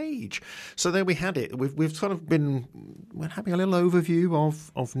Nick Cage. So there we had it. We're having a little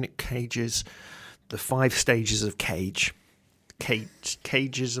overview of Nick Cage's, the 5 stages of cages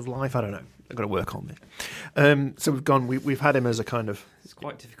of life. I don't know. I've got to work on it. So we've had him as a kind of. It's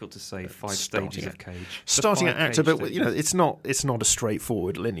quite difficult to say 5 stages of Cage. Starting at actor, but it's not a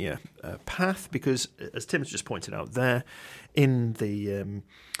straightforward linear path, because as Tim's just pointed out there, in the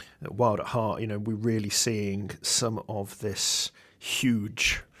Wild at Heart, we're really seeing some of this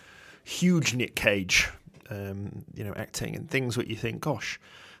huge Nick Cage, acting and things that you think, gosh,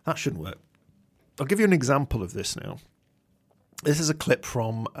 that shouldn't work. I'll give you an example of this now. This is a clip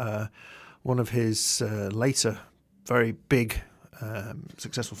from one of his later very big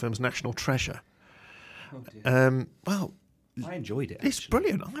successful films, National Treasure. Oh dear. Well, I enjoyed it. It's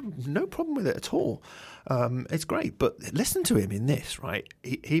brilliant. I have no problem with it at all. It's great. But listen to him in this, right?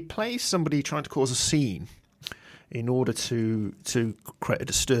 He plays somebody trying to cause a scene in order to create a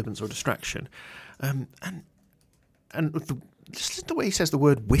disturbance or distraction. And just listen to the way he says the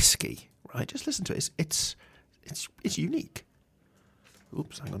word whiskey, right? Just listen to it. It's unique.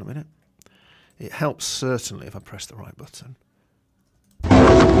 Oops, hang on a minute. It helps certainly if I press the right button.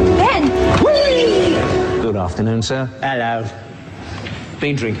 Ben! Good afternoon, sir. Hello.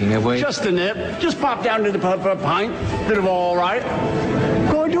 Been drinking, have we? Just a nip. Just pop down to the pub for a pint. Bit of all right.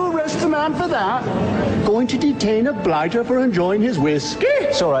 Going to arrest the man for that? Going to detain a blighter for enjoying his whiskey?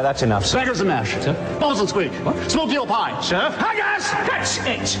 It's all right, that's enough, sir. Beggars and mash. Sir? Balls and squeak. What? Smoked eel pie. Sir? Haggis! That's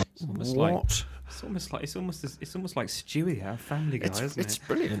it! Almost What? like it's almost like Stewie, our Family Guy, isn't It's it?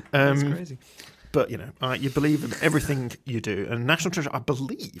 brilliant. It's crazy. But, you believe in everything you do. And National Treasure, I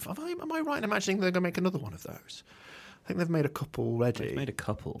believe, am I right in imagining they're going to make another one of those? I think they've made a couple already. They've made a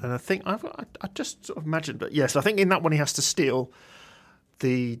couple. And I think, I just sort of imagined, but yes, I think in that one he has to steal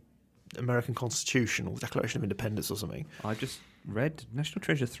the American Constitution or the Declaration of Independence or something. I just read National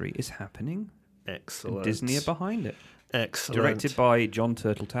Treasure 3 is happening. Excellent. And Disney are behind it. Excellent. Directed by John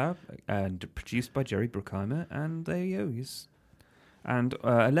Turteltaub and produced by Jerry Bruckheimer, and there you go. And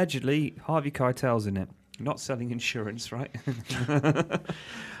allegedly, Harvey Keitel's in it. Not selling insurance, right?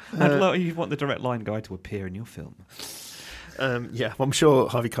 You want the Direct Line guy to appear in your film. Well, I'm sure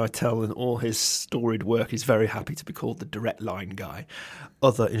Harvey Keitel and all his storied work is very happy to be called the Direct Line guy.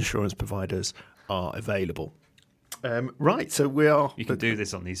 Other insurance providers are available. Right, so we are... You can do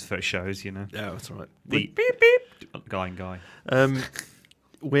this on these first shows, you know. Yeah, that's right. The beep, beep, guy.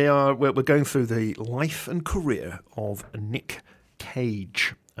 We're going through the life and career of Nick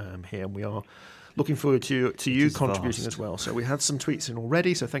Cage here, and we are looking forward to you contributing as well. So we had some tweets in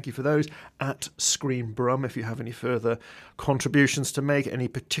already, so thank you for those. At Screen Brum, if you have any further contributions to make, any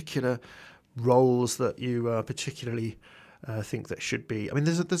particular roles that you particularly think that should be... I mean,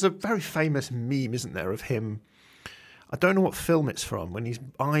 there's a very famous meme, isn't there, of him... I don't know what film it's from, when his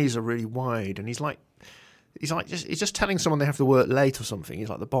eyes are really wide and he's just telling someone they have to work late or something. He's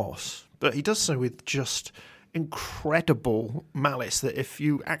like the boss. But he does so with just incredible malice that if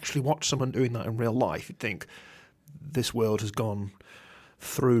you actually watch someone doing that in real life, you'd think this world has gone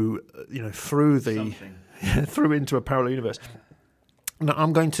through into a parallel universe. Now,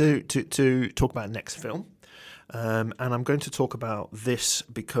 I'm going to talk about next film. And I'm going to talk about this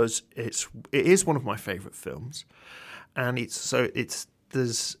because it is one of my favourite films. And it's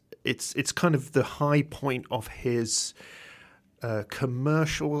kind of the high point of his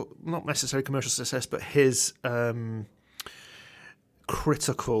commercial, not necessarily commercial success, but his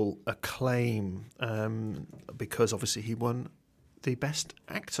critical acclaim, because obviously he won the Best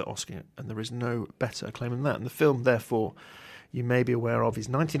Actor Oscar, and there is no better acclaim than that. And the film, therefore, you may be aware of, is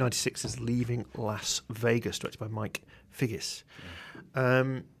 1996's Leaving Las Vegas, directed by Mike Figgis.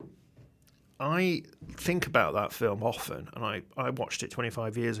 I think about that film often, and I watched it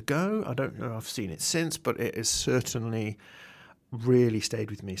 25 years ago. I don't know if I've seen it since, but it has certainly really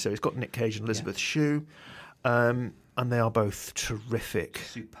stayed with me. So it's got Nick Cage and Elizabeth Shue, and they are both terrific.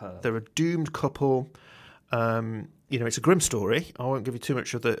 Superb. They're a doomed couple. It's a grim story. I won't give you too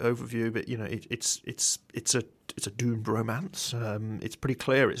much of the overview, but it's a doomed romance. It's pretty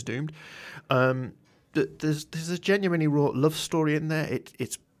clear it's doomed. There's a genuinely raw love story in there.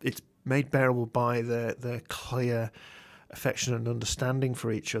 It's made bearable by their clear affection and understanding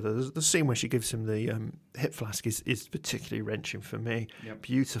for each other. The scene where she gives him the hip flask is particularly wrenching for me. Yep.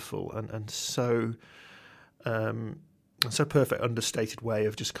 Beautiful and so perfect, understated way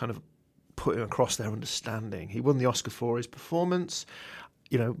of just kind of putting across their understanding. He won the Oscar for his performance.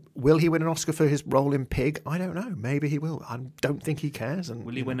 Will he win an Oscar for his role in Pig? I don't know. Maybe he will. I don't think he cares. And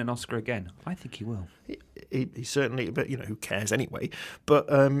will he win an Oscar again? I think he will. He certainly, but who cares anyway? But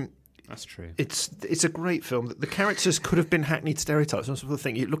that's true. It's a great film. The characters could have been hackneyed stereotypes. Some sort of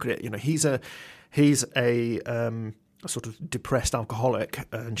thing. You look at it. He's a sort of depressed alcoholic,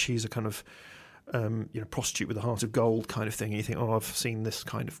 and she's a kind of prostitute with a heart of gold kind of thing. And you think, I've seen this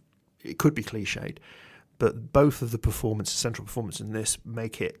kind of. It could be cliched, but both of the central performances in this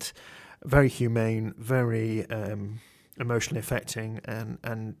make it very humane, very emotionally affecting,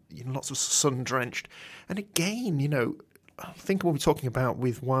 and lots of sun drenched. And again, I think what we're talking about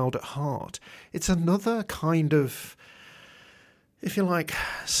with Wild at Heart, it's another kind of, if you like,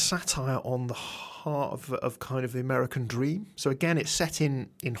 satire on the heart of kind of the American dream. So again, it's set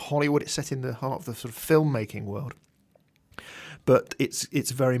in Hollywood, it's set in the heart of the sort of filmmaking world. But it's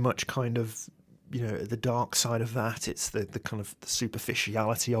very much kind of, the dark side of that. It's the kind of the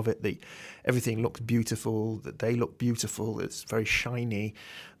superficiality of it. Everything looks beautiful, that they look beautiful. It's very shiny,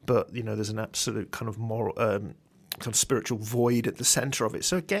 but there's an absolute kind of moral, kind of spiritual void at the centre of it.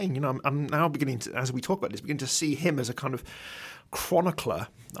 So again, I'm now beginning to, as we talk about this, beginning to see him as a kind of chronicler.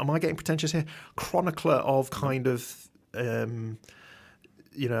 Am I getting pretentious here? Chronicler of kind of,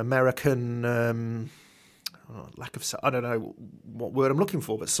 American. Lack of, I don't know what word I'm looking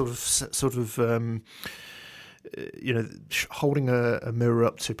for, but sort of, holding a mirror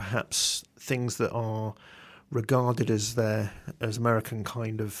up to perhaps things that are regarded as American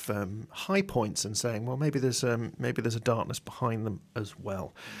kind of high points, and saying, well, maybe there's a darkness behind them as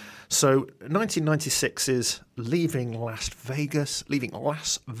well. So 1996 is Leaving Las Vegas.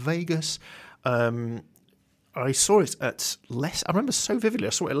 I saw it at I remember so vividly.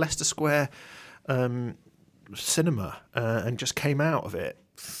 I saw it at Leicester Square Cinema, and just came out of it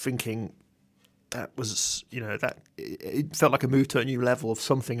thinking that was, that it felt like a move to a new level of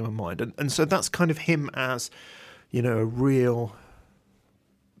something in my mind. And so that's kind of him as, a real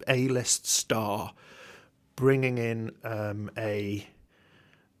A-list star, bringing in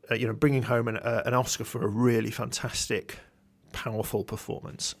bringing home an Oscar for a really fantastic, powerful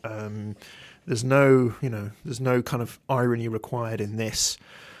performance. There's no kind of irony required in this.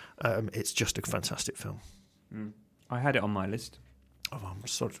 It's just a fantastic film. I had it on my list. Oh, I'm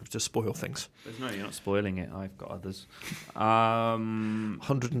sort of to spoil things. No, you're not spoiling it. I've got others.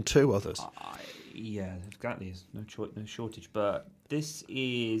 102 others. Yeah, exactly. There's no shortage. But this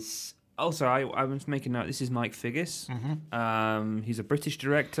is also. I was making note. This is Mike Figgis. Mm-hmm. He's a British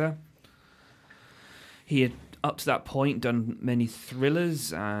director. He had, up to that point, done many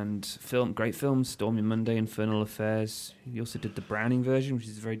thrillers and great films, Stormy Monday, Infernal Affairs. He also did the Browning version, which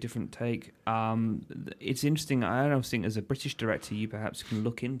is a very different take. It's interesting. I don't think as a British director, you perhaps can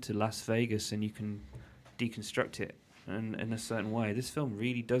look into Las Vegas and you can deconstruct it in a certain way. This film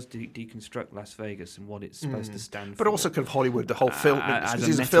really does deconstruct Las Vegas and what it's supposed to stand for. But also kind of Hollywood, the whole film. Because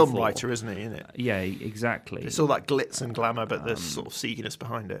he's a film writer, isn't he? Isn't it? Yeah, exactly. It's all that glitz and glamour, but there's sort of seekiness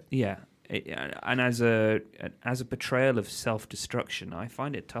behind it. Yeah. And as a portrayal of self-destruction, I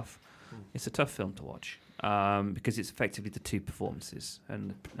find it tough. It's a tough film to watch because it's effectively the two performances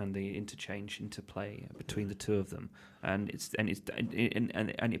and the interplay between the two of them, and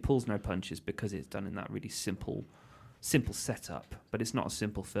it pulls no punches because it's done in that really simple setup. But it's not a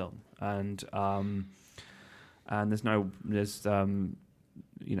simple film, and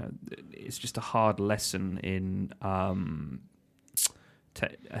it's just a hard lesson in.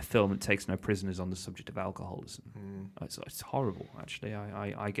 A film that takes no prisoners on the subject of alcoholism. It's horrible, actually.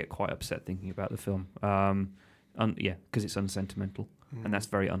 I get quite upset thinking about the film. Because it's unsentimental, and that's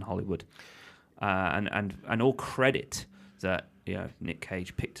very un-Hollywood. And all credit that Nick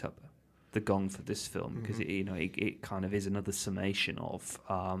Cage picked up the gong for this film because it kind of is another summation of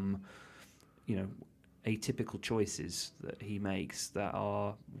atypical choices that he makes that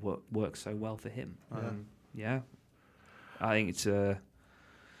work so well for him. I think it's a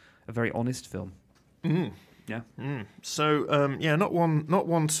very honest film. Yeah. So not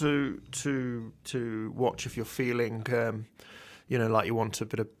one to watch if you're feeling like you want a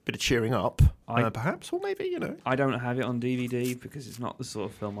bit of cheering up, perhaps, or maybe I don't have it on DVD because it's not the sort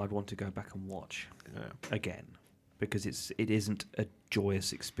of film I'd want to go back and watch again, because it isn't a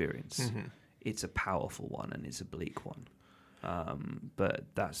joyous experience. Mm-hmm. It's a powerful one and it's a bleak one. But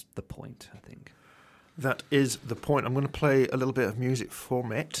that's the point, I think. That is the point. I'm going to play a little bit of music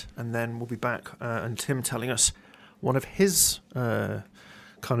from it, and then we'll be back and Tim telling us one of his kind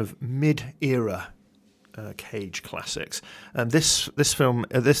of mid-era Cage classics. And this film,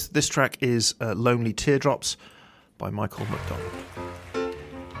 this track is "Lonely Teardrops" by Michael McDonald,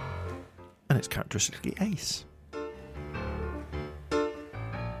 and it's characteristically Ace.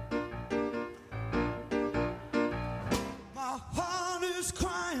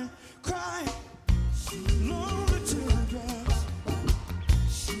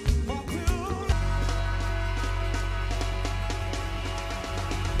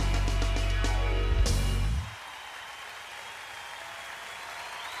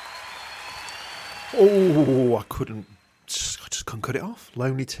 Oh, I just couldn't cut it off.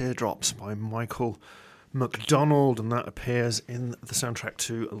 Lonely Teardrops by Michael McDonald, and that appears in the soundtrack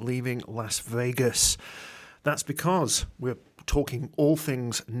to Leaving Las Vegas. That's because we're talking all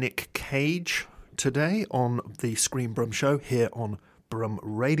things Nick Cage today on the Screen Brum Show here on Brum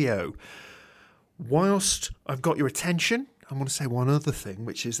Radio. Whilst I've got your attention, I want to say one other thing,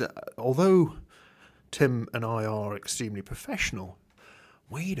 which is that although Tim and I are extremely professional,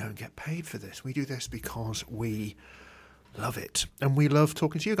 we don't get paid for this. We do this because we love it. And we love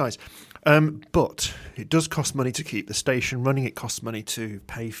talking to you guys. But it does cost money to keep the station running. It costs money to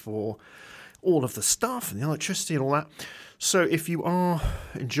pay for all of the stuff and the electricity and all that. So if you are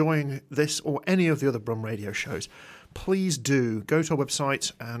enjoying this or any of the other Brum Radio shows, please do go to our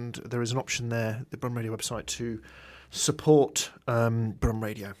website, and there is an option there, the Brum Radio website, to support Brum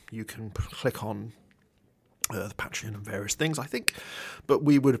Radio. You can click on the Patreon and various things, I think, but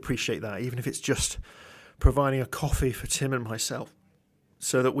we would appreciate that, even if it's just providing a coffee for Tim and myself,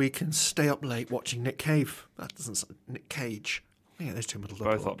 so that we can stay up late watching Nick Cage. Yeah, those two muddled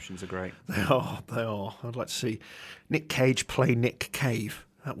up. Both options are great. They are. They are. I'd like to see Nick Cage play Nick Cave.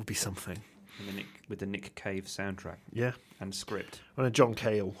 That would be something. With the Nick Cave soundtrack. Yeah. And script. And a John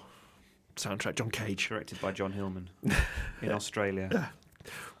Cale soundtrack. John Cage. Directed by John Hillman in Australia. Yeah.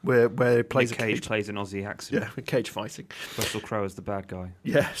 Where he plays Nick Cage plays an Aussie accent. Yeah, with Cage fighting. Russell Crowe is the bad guy.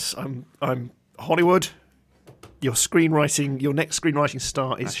 Yes, I'm Hollywood. Your screenwriting, your next screenwriting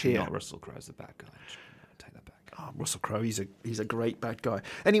star is Actually, here. not Russell Crowe is the bad guy. Take that back. Oh, Russell Crowe, he's a great bad guy.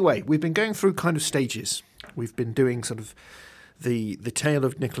 Anyway, we've been going through kind of stages. We've been doing sort of the tale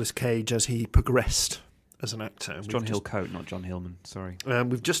of Nicolas Cage as he progressed as an actor. It's John Hillcoat, not John Hillman. Sorry.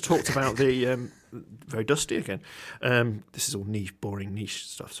 We've just talked about the very dusty again. This is all niche, boring niche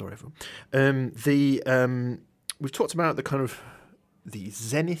stuff. Sorry, everyone. We've talked about the kind of the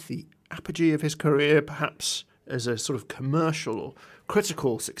zenith, the apogee of his career, perhaps as a sort of commercial or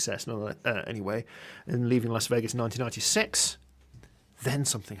critical success. Anyway, in leaving Las Vegas in 1996, then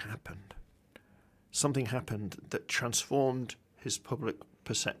something happened. Something happened that transformed his public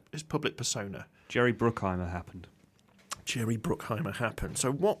persona. Jerry Bruckheimer happened.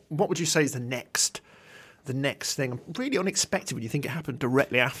 So what would you say is the next thing? Really unexpected when you think it happened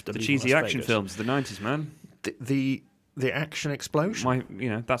directly after the leaving cheesy Las action Vegas. films of the 90s, man. The action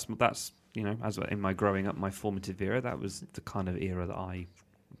explosion. That's as in my growing up, my formative era. That was the kind of era that I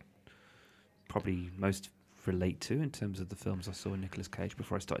probably most relate to in terms of the films I saw in Nicolas Cage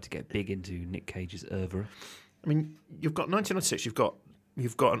before I started to get big into Nick Cage's oeuvre. I mean, you've got 1996.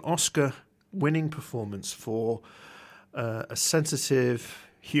 You've got an Oscar-winning performance for a sensitive,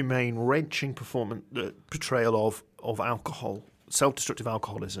 humane, wrenching portrayal of alcohol, self-destructive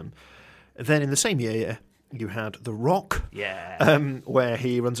alcoholism. Then in the same year, you had The Rock, where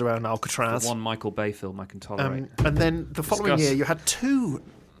he runs around Alcatraz. The one Michael Bay film I can tolerate. And then the following year, you had two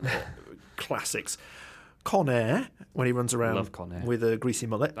classics. Con Air, when he runs around with a greasy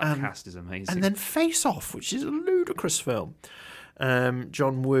mullet. That cast is amazing. And then Face Off, which is a ludicrous film.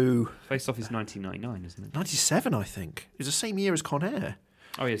 John Woo. Face Off is 1999, isn't it? 97, I think. It was the same year as Con Air.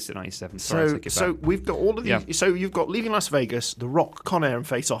 Oh, yes, 97. Sorry, I take it back. So we've got all of these. Yeah. So you've got Leaving Las Vegas, The Rock, Con Air, and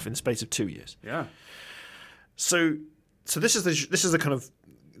Face Off in the space of 2 years. Yeah. So this is the kind of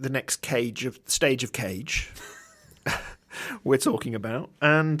the next stage of Cage we're talking about.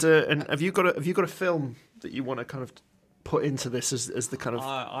 And have you got a film that you want to kind of put into this as the kind of?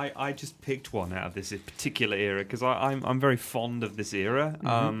 I just picked one out of this particular era because I'm very fond of this era.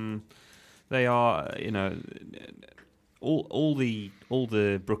 Mm-hmm. They are, all the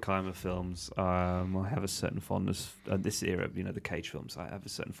Bruckheimer films. I have a certain fondness. This era, the Cage films, I have a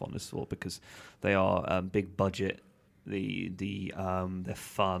certain fondness for because they are big budget. They're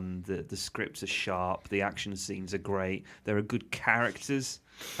fun. The scripts are sharp. The action scenes are great. There are good characters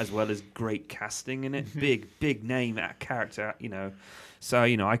as well as great casting in it. Mm-hmm. Big name character. So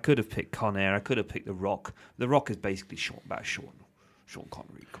I could have picked Con Air. I could have picked The Rock. The Rock is basically Sean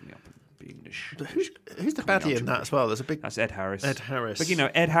Connery coming up and being who's the baddie in that as well? That's Ed Harris. Ed Harris.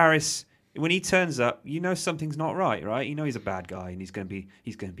 But Ed Harris, when he turns up, something's not right. He's a bad guy and he's going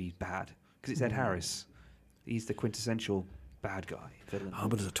to be bad because it's Ed Harris. He's the quintessential bad guy villain. Oh,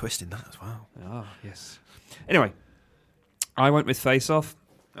 but there's a twist in that as well. Ah, yes. Anyway, I went with Face Off.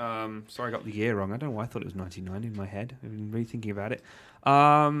 Sorry, I got the year wrong. I don't know why I thought it was 99 in my head. I've been really thinking about it.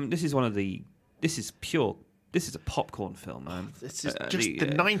 This is a popcorn film, man. This is just the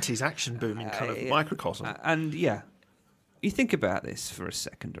 90s action boom in kind of microcosm. And you think about this for a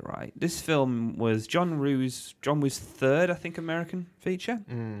second, all right? This film was John Woo's third, I think, American feature.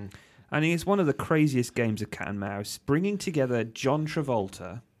 Mm. And it's one of the craziest games of cat and mouse, bringing together John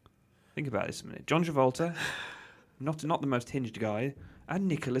Travolta. Think about this a minute. John Travolta, not the most hinged guy, and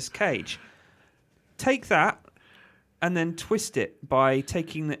Nicolas Cage. Take that and then twist it by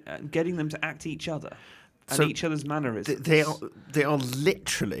getting them to act each other and each other's mannerisms. They are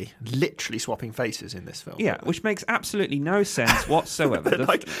literally swapping faces in this film. Yeah, which makes absolutely no sense whatsoever.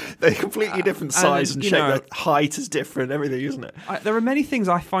 They're completely different size and shape. Their height is different, everything, isn't it? There are many things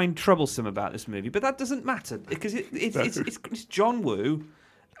I find troublesome about this movie, but that doesn't matter because it's John Woo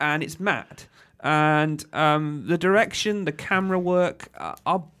and it's mad. And the direction, the camera work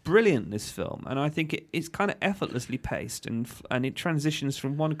are brilliant in this film. And I think it's kind of effortlessly paced. And it transitions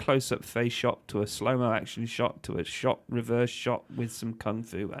from one close-up face shot to a slow-mo action shot to a reverse shot with some kung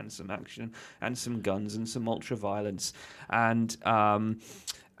fu and some action and some guns and some ultra-violence. And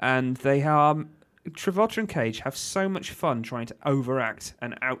they are... Travolta and Cage have so much fun trying to overact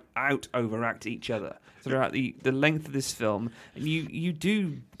and out-overact each other throughout the length of this film, and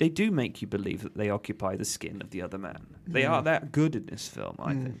they do make you believe that they occupy the skin of the other man. They are that good in this film,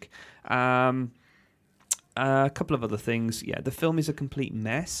 I think. A couple of other things. Yeah, the film is a complete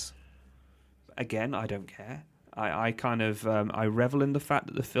mess. Again, I don't care. I kind of I revel in the fact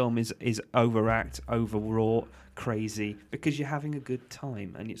that the film is overact, overwrought, crazy, because you're having a good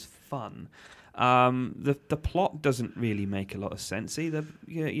time and it's fun. The plot doesn't really make a lot of sense either.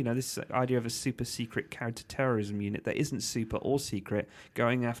 This idea of a super secret counter-terrorism unit that isn't super or secret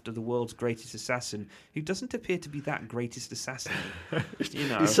going after the world's greatest assassin, who doesn't appear to be that greatest assassin.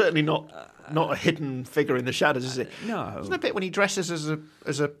 He's certainly not a hidden figure in the shadows, is he? No. Isn't it a bit when he dresses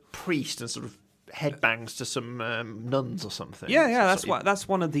as a priest and sort of headbangs to some nuns or something? Yeah. That's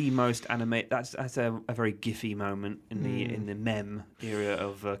one of the most animate. That's a very giphy moment in the mem era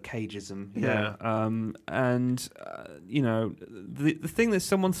of cageism. Yeah. The thing that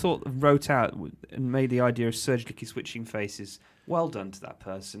someone wrote out and made the idea of surgically switching faces. Well done to that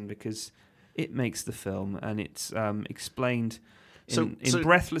person, because it makes the film, and it's explained in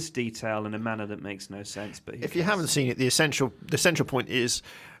breathless detail in a manner that makes no sense. But if you haven't seen it, the central point is.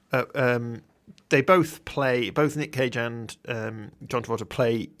 They both Nick Cage and John Travolta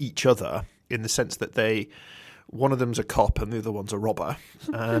play each other in the sense that one of them's a cop and the other one's a robber,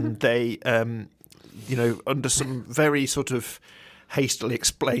 and they, under some very sort of hastily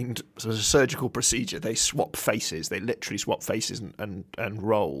explained sort of surgical procedure, they swap faces. They literally swap faces and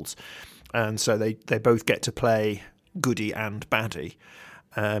roles, and so they both get to play goody and baddie.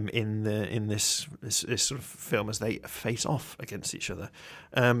 In this sort of film as they face off against each other,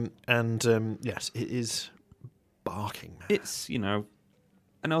 yes, it is barking mad. It's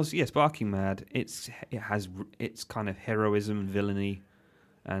barking mad. It has its kind of heroism and villainy,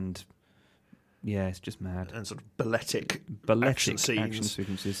 and yeah, it's just mad and sort of balletic action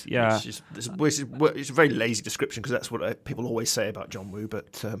sequences. Yeah, it's a very lazy description because that's what people always say about John Woo,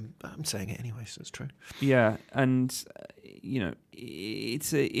 but I'm saying it anyway, so it's true. Yeah, and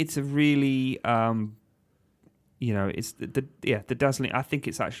it's a really it's the dazzling. I think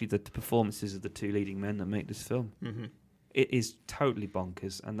it's actually the performances of the two leading men that make this film. Mm-hmm. It is totally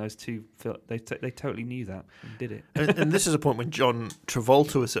bonkers, and those two they totally knew that and did it. and this is a point when John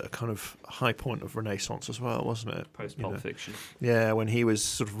Travolta was at a kind of high point of renaissance as well, wasn't it? Post Pulp Fiction. Yeah, when he was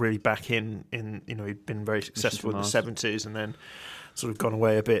sort of really back in he'd been very successful in the 70s and then sort of gone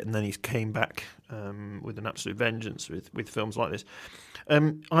away a bit, and then he came back with an absolute vengeance with films like this.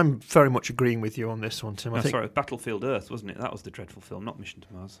 I'm very much agreeing with you on this one, Tim. Sorry, Battlefield Earth, wasn't it? That was the dreadful film, not Mission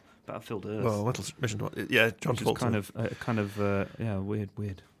to Mars. Battlefield Earth. Well, Mission to Mars. Yeah, John Travolta.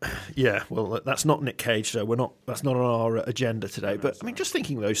 Weird. Yeah, well, that's not Nick Cage, though. That's not on our agenda today. But I mean, just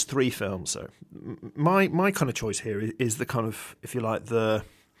thinking those three films. So, my kind of choice here is the kind of, if you like, the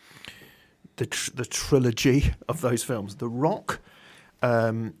trilogy of those films. The Rock.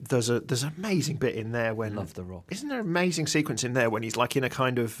 There's an amazing bit in there when love The Rock. Isn't there an amazing sequence in there when he's like in a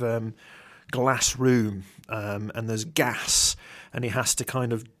kind of glass room and there's gas and he has to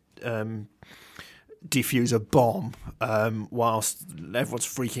kind of defuse a bomb whilst everyone's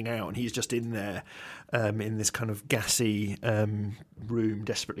freaking out, and he's just in there in this kind of gassy room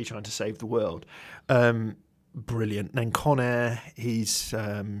desperately trying to save the world. Brilliant. Then Con Air, he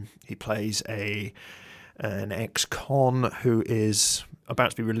plays an ex-con who is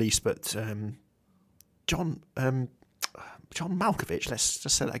about to be released, but John Malkovich, let's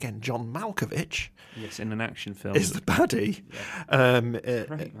just say that again, John Malkovich, yes, in an action film, is the baddie,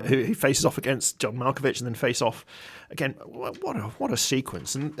 who faces off against John Malkovich and then face off again. What a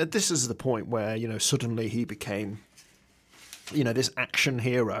sequence. And this is the point where suddenly he became this action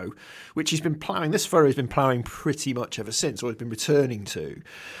hero, which he's been ploughing pretty much ever since, or has been returning to.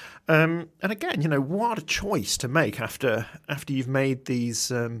 And again, what a choice to make after you've made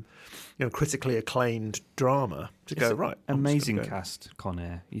these, critically acclaimed drama to go right. Amazing cast, Con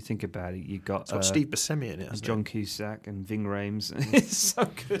Air. You think about it, you've got Steve Buscemi in it, and John Cusack and Ving Rhames. It's so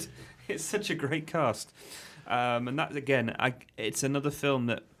good. It's such a great cast. And that again, it's another film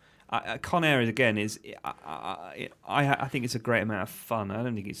that. Con Air again is. I think it's a great amount of fun. I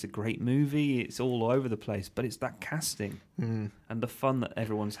don't think it's a great movie. It's all over the place, but it's that casting and the fun that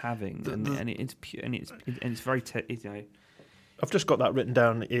everyone's having, and it's pure, and it's very. I've just got that written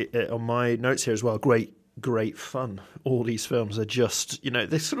down on my notes here as well. Great fun. All these films are just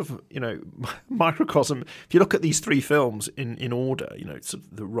this sort of microcosm. If you look at these three films in order, sort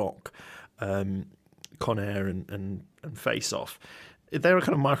of The Rock, Con Air, and Face Off. They're a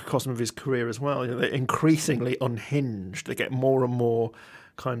kind of microcosm of his career as well. They're increasingly unhinged. They get more and more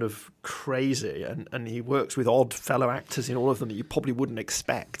kind of crazy, and he works with odd fellow actors in all of them that you probably wouldn't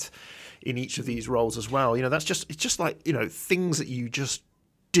expect in each of these roles as well. It's just like things that you just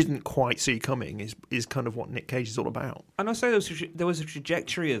didn't quite see coming is kind of what Nick Cage is all about. And I say there was a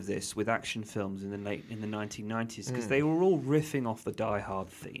trajectory of this with action films in the 1990s because they were all riffing off the Die Hard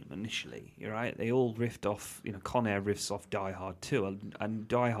theme initially. You're right, they all riffed off. Con Air riffs off Die Hard too, and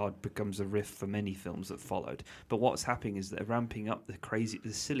Die Hard becomes a riff for many films that followed. But what's happening is they're ramping up the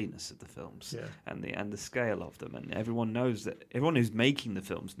silliness of the films and the scale of them, and everyone knows that. Everyone who's making the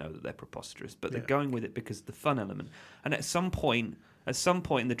films know that they're preposterous, but they're going with it because of the fun element. And at some point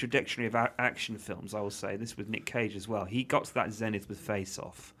in the trajectory of action films, I will say, this with Nick Cage as well, he got to that zenith with Face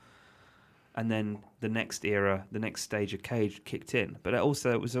Off. And then the next era, the next stage of Cage kicked in. But it was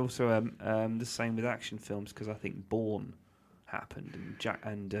also the same with action films, because I think Bourne happened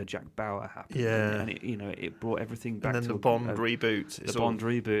and Jack Bauer happened. Yeah. And it brought everything back and then to the Bond reboot. The Bond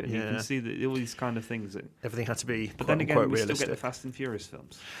reboot. And you can see that all these kind of things. Everything had to be But then again, we realistic. still get the Fast and Furious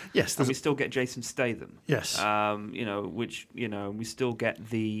films. Yes. And we still get Jason Statham. Yes. We still get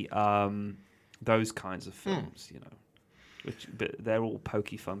the those kinds of films, but they're all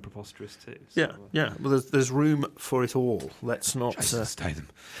pokey, fun, preposterous too. So, yeah. Well, there's room for it all. Let's not. Jason Statham.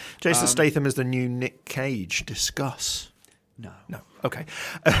 Jason Statham is the new Nick Cage. Discuss. No. Okay.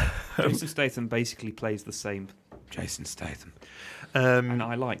 Jason Statham basically plays the same Jason Statham, and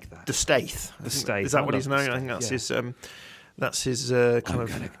I like that. The Stath. Is that what he's known? I think that's his. That's his kind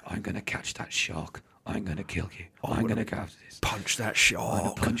of. I'm gonna catch that shark. I'm gonna kill you. I'm gonna go punch that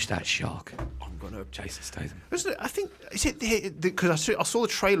shark. Punch that shark. I'm gonna Jason Statham. Isn't it? I think is it because I saw the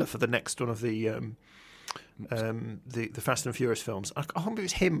trailer for the next one of the Fast and Furious films. I can't believe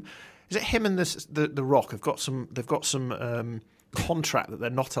it's him. Is it him and the Rock? They've got some contract that they're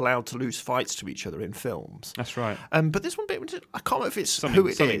not allowed to lose fights to each other in films. That's right. But this one bit, I can't remember if it's who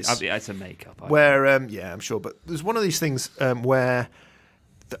it is. It's a makeup. Where I'm sure, but there's one of these things where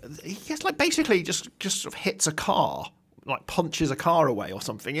he gets basically just sort of hits a car. Like punches a car away or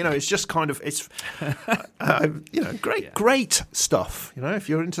something, it's just kind of great stuff. If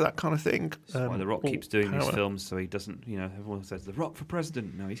you're into that kind of thing. That's why The Rock keeps doing these films, so he doesn't. Everyone says The Rock for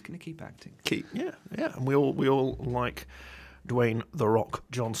president. No, he's going to keep acting. And we all like Dwayne The Rock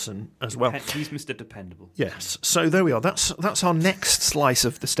Johnson as well. He's Mr. Dependable. Yes. So there we are. That's our next slice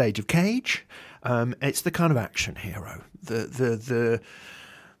of the stage of Cage. It's the kind of action hero. The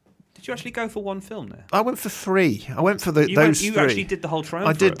Did you actually go for one film there? I went for three. I went for those three. You actually did the whole trial.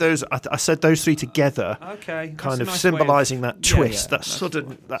 I did those. I said those three together. Okay, kind of symbolising that twist, that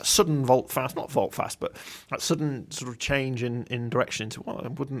sudden volte face, not volte face, but that sudden sort of change in direction. To I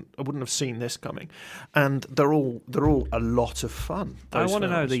wouldn't have seen this coming, and they're all a lot of fun. I want to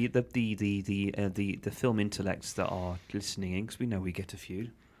know the film intellects that are listening in, because we know we get a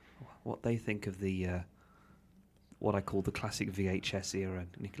few. What they think of the. What I call the classic VHS era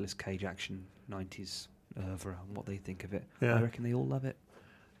Nicolas Cage action 90s oeuvre, and what they think of it. Yeah. I reckon they all love it.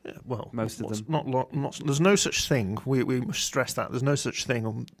 Yeah, well, most of them. Not, there's no such thing. We must stress that there's no such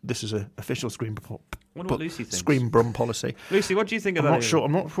thing. This is an official Screen Brum policy. Lucy, what do you think of that?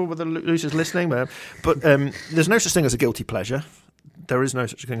 I'm not sure whether Lucy's listening, but there's no such thing as a guilty pleasure. There is no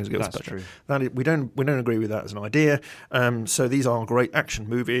such thing as a guilty pleasure. True. We don't agree with that as an idea. So these are great action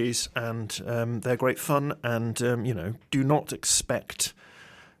movies, and they're great fun. And do not expect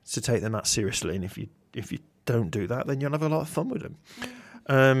to take them that seriously. And if you don't do that, then you'll have a lot of fun with them.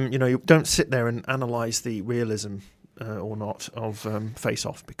 You don't sit there and analyse the realism or not of Face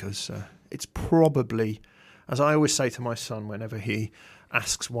Off, because it's probably, as I always say to my son whenever he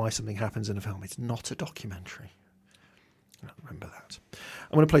asks why something happens in a film, it's not a documentary. Remember that.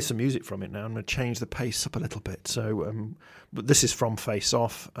 I'm going to play some music from it now. I'm going to change the pace up a little bit. So, but this is from Face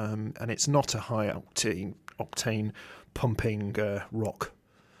Off, and it's not a high octane pumping rock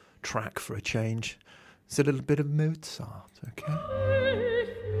track for a change. It's a little bit of Mozart, okay?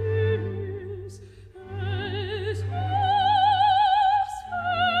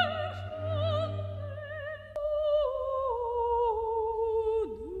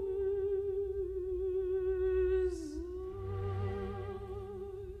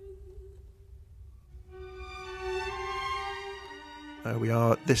 We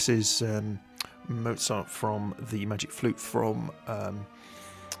are. This is Mozart from the Magic Flute from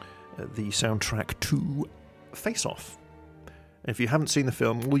the soundtrack to Face Off. And if you haven't seen the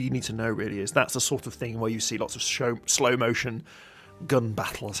film, all you need to know really is that's the sort of thing where you see lots of slow motion gun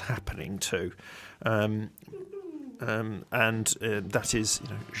battles happening too. And that is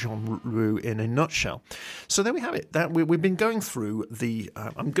Jean-Rou in a nutshell. So there we have it. That we've been going through the.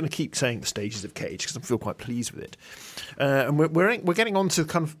 I'm going to keep saying the stages of Cage because I feel quite pleased with it. And we're getting on to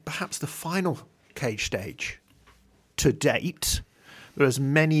kind of perhaps the final Cage stage to date. There's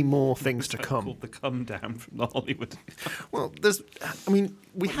many more things to come. Called the come down from the Hollywood. Well, there's. I mean,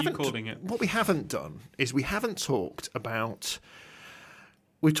 What are you calling it? What we haven't done is we haven't talked about.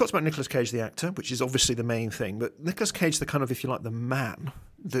 We've talked about Nicolas Cage, the actor, which is obviously the main thing. But Nicolas Cage, the kind of, if you like, the man,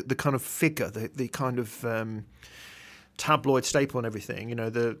 the kind of figure, the kind of tabloid staple and everything. You know,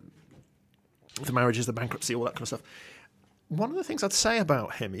 the marriages, the bankruptcy, all that kind of stuff. One of the things I'd say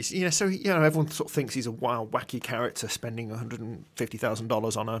about him is, everyone sort of thinks he's a wild, wacky character spending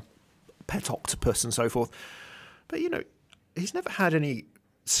 $150,000 on a pet octopus and so forth. But, he's never had any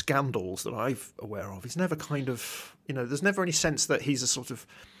scandals that I've aware of. He's never kind of, there's never any sense that he's a sort of,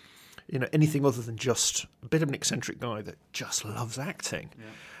 anything other than just a bit of an eccentric guy that just loves acting. Yeah.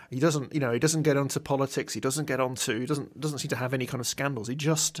 He doesn't, he doesn't get onto politics. He doesn't seem to have any kind of scandals. He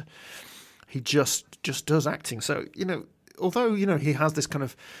just does acting. So, although, he has this kind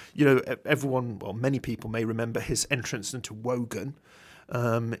of, many people may remember his entrance into Wogan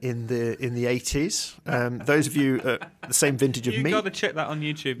in the 80s. Those of you the same vintage of me. You've got to check that on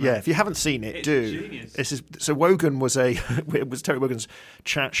YouTube, man. Yeah, if you haven't seen it, it's do. Genius. So Wogan was it was Terry Wogan's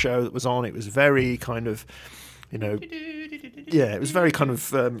chat show that was on. It was very kind of, it was very kind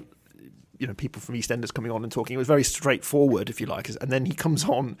of, people from EastEnders coming on and talking. It was very straightforward, if you like. And then he comes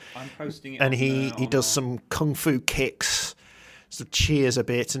on, I'm posting it and on he does some kung fu kicks, sort of cheers a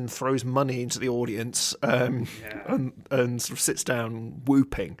bit and throws money into the audience, and sort of sits down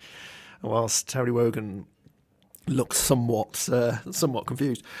whooping, whilst Terry Wogan looks somewhat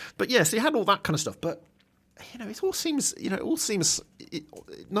confused. But yes, he had all that kind of stuff. But it all seems,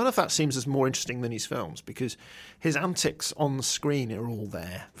 none of that seems as more interesting than his films, because his antics on the screen are all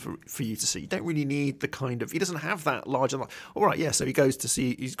there for you to see. You don't really need the kind of, he doesn't have that large. All right, yeah. So he goes to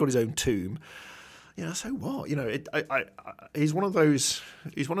see, he's got his own tomb. So what? He's one of those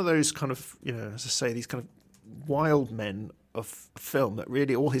kind of, as I say, these kind of wild men of film that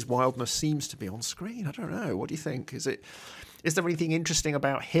really all his wildness seems to be on screen. I don't know. What do you think? Is there anything interesting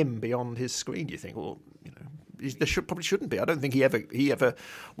about him beyond his screen, do you think? Well, there probably shouldn't be. I don't think he ever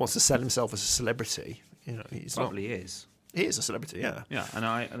wants to sell himself as a celebrity. He's probably is. He is a celebrity, yeah. Yeah,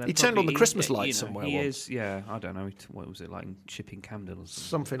 and he turned on the Christmas lights somewhere. He is, yeah. I don't know. What was it like? Chipping candles,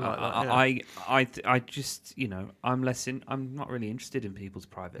 something like that. Yeah. I just, I'm not really interested in people's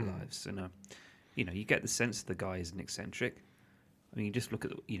private lives. And you get the sense the guy is an eccentric. I mean, you just look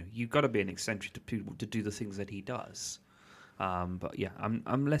at you've got to be an eccentric to do the things that he does. But yeah,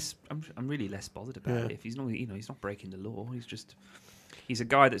 I'm really less bothered about it. If he's not, he's not breaking the law. He's a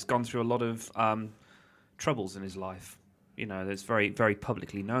guy that's gone through a lot of troubles in his life. It's very, very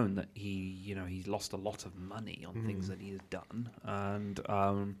publicly known that he's lost a lot of money on things that he has done, and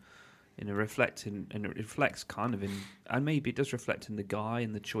it reflects kind of in, and maybe it does reflect in the guy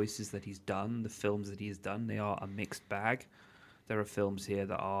and the choices that he's done, the films that he has done. They are a mixed bag. There are films here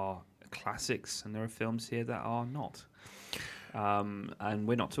that are classics, and there are films here that are not. And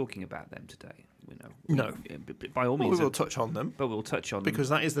we're not talking about them today. No. By all means, we will touch on them. But we'll touch on because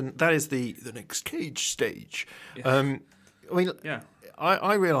them. that is the Nicolas Cage stage. Yeah.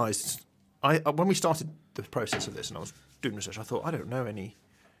 I realised when we started the process of this, and I was doing research, I thought I don't know any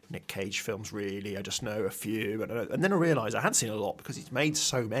Nick Cage films really. I just know a few, and then I realised I hadn't seen a lot because he's made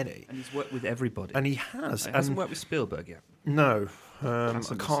so many. And he's worked with everybody. And he has. He hasn't worked with Spielberg yet. No, I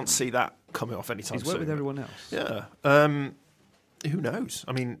can't see that coming off anytime soon. He's worked with everyone else. Yeah. Who knows?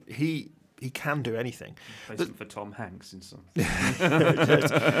 I mean, he can do anything. For Tom Hanks in some.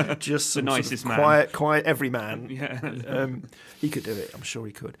 just the nicest sort of quiet everyman. Yeah. He could do it. I'm sure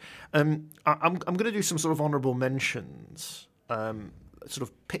he could. I'm going to do some sort of honourable mentions. Sort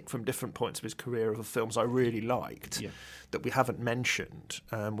of pick from different points of his career of films I really liked that we haven't mentioned,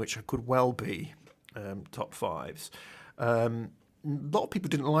 which could well be top fives. A lot of people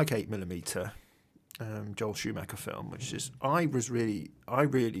didn't like 8mm. Joel Schumacher film, which is I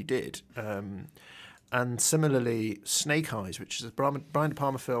really did, and similarly Snake Eyes, which is a Brian De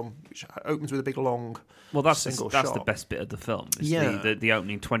Palma film, which opens with a big long single shot. That's the best bit of the film. The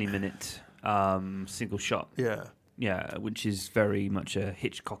opening 20-minute single shot. Yeah, which is very much a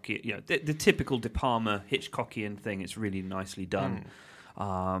Hitchcockian, the typical De Palma Hitchcockian thing. It's really nicely done.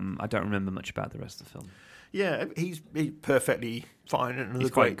 I don't remember much about the rest of the film. Yeah, he's perfectly fine. And he's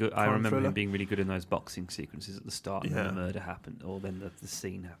quite good. I remember him being really good in those boxing sequences at the start, and then the murder happened, or then the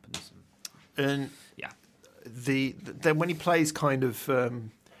scene happens. And then when he plays kind of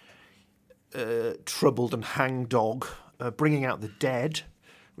troubled and hangdog, Bringing Out the Dead,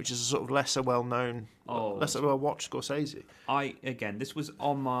 which is a sort of lesser well-known, lesser well-watched Scorsese. This was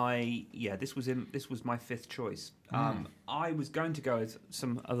on my this was my fifth choice. I was going to go with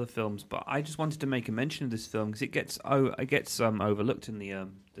some other films, but I just wanted to make a mention of this film because it gets overlooked in the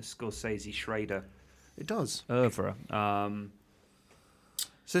Scorsese Schrader. It does. Oeuvre. So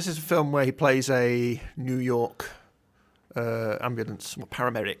this is a film where he plays a New York ambulance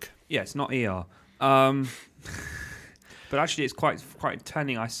paramedic. Yeah, it's not ER. But actually, it's quite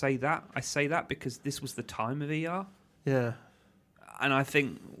telling. I say that because this was the time of ER. Yeah. And I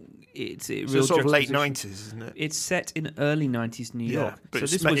think it's real sort of late 90s, isn't it? It's set in early 90s New York. But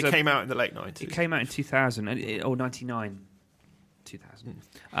so it came out in the late 90s. It came out in 2000 or 99. 2000.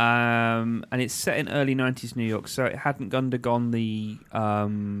 And it's set in early 90s New York, so it hadn't undergone the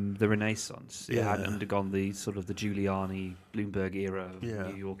Renaissance. It hadn't undergone the sort of the Giuliani, Bloomberg era of New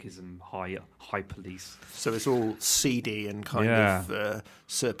Yorkism, high police. So it's all seedy and kind of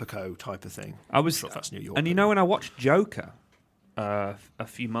Serpico type of thing. I was, sure that's New York. And when I watched Joker a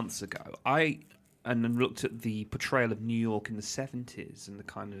few months ago, and then looked at the portrayal of New York in the 70s and the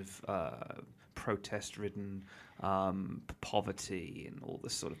kind of protest-ridden poverty and all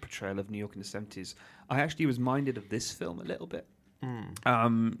this sort of portrayal of New York in the 70s, I actually was minded of this film a little bit.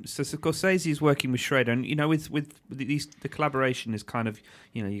 So Scorsese is working with Schrader, and with the collaboration is kind of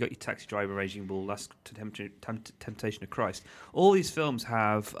you got your Taxi Driver, Raging Bull, Last Temptation of Christ. All these films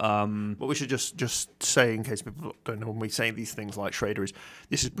have. What we should just say in case people don't know when we say these things like Schrader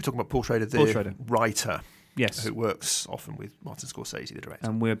we're talking about Paul Schrader, the writer. Yes, who works often with Martin Scorsese, the director.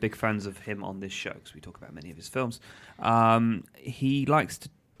 And we're big fans of him on this show because we talk about many of his films. He likes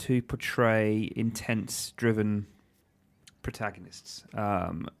to portray intense, driven protagonists,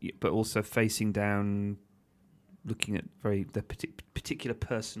 but also facing down, looking at the particular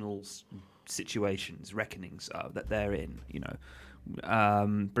personal situations, reckonings that they're in.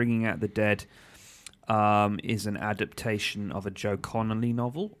 Bringing Out the Dead is an adaptation of a Joe Connolly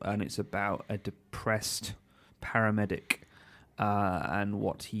novel, and it's about a depressed paramedic and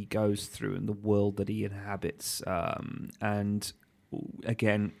what he goes through and the world that he inhabits. And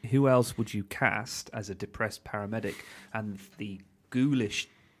again, who else would you cast as a depressed paramedic and the ghoulish,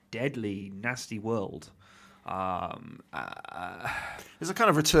 deadly, nasty world? There's a kind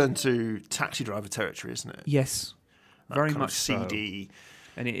of return to Taxi Driver territory, isn't it? Yes, that very kind much of CD. So.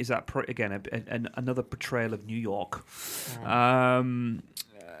 And it is that another portrayal of New York.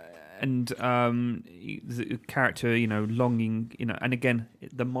 The character, longing, and again,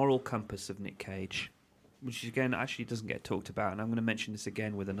 the moral compass of Nick Cage, which again actually doesn't get talked about, and I'm going to mention this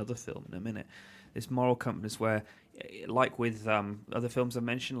again with another film in a minute. This moral compass where, like with other films I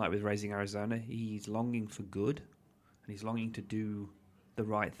mentioned, like with Raising Arizona, he's longing for good, and he's longing to do the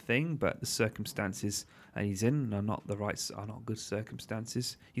right thing, but the circumstances and he's in are not good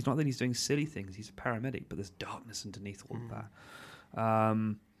circumstances. He's not that he's doing silly things. He's a paramedic, but there's darkness underneath all of that.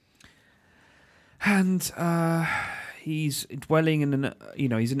 And he's dwelling in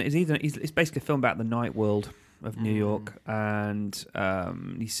it's basically a film about the night world of New York, and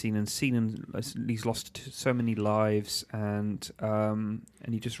he's lost so many lives, and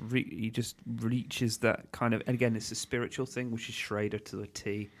he just reaches that kind of, and again, it's a spiritual thing, which is Schrader to a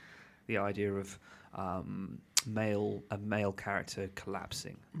T, the idea of a male character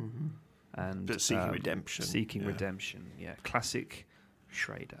collapsing and but seeking redemption. Classic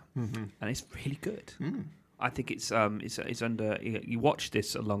Schrader, and it's really good. I think it's under. You watch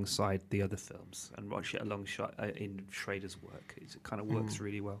this alongside the other films and watch it alongside in Schrader's work. It kind of works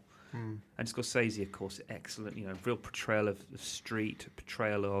really well. And Scorsese, of course, excellent. Real portrayal of the street,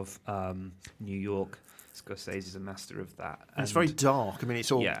 portrayal of New York. Scorsese is a master of that. And it's very dark. I mean,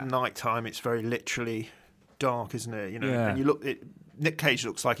 it's all nighttime. It's very literally dark, isn't it? And you look. Nick Cage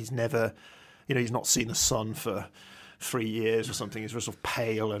looks like he's never. He's not seen the sun for 3 years or something. He's sort of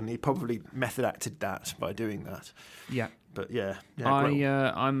pale, and he probably method acted that by doing that. Yeah, but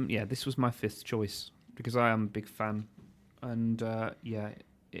this was my fifth choice because I am a big fan, and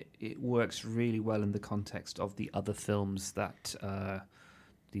it works really well in the context of the other films that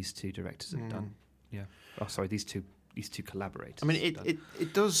these two directors have done. Yeah, these two collaborators. I mean,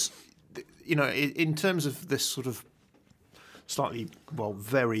 it does. In terms of this sort of slightly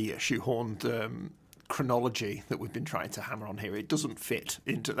very shoehorned. Chronology that we've been trying to hammer on here, it doesn't fit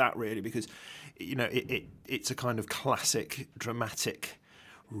into that really, because it's a kind of classic dramatic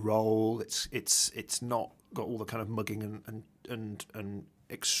role. It's not got all the kind of mugging and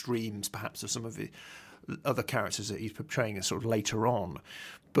extremes perhaps of some of the other characters that he's portraying sort of later on.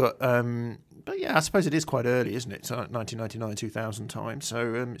 But yeah, I suppose it is quite early, isn't it? It's like 1999, 2000 time.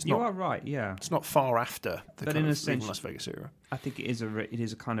 So it's you not. are right. Yeah, it's not far after the but kind in a of sense, Las Vegas era. I think it is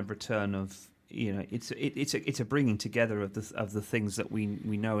a kind of return of, you know, it's a bringing together of the things that we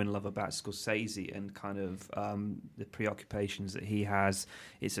know and love about Scorsese, and kind of the preoccupations that he has.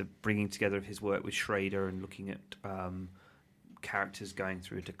 It's a bringing together of his work with Schrader and looking at characters going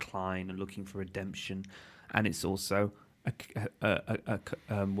through a decline and looking for redemption, and it's also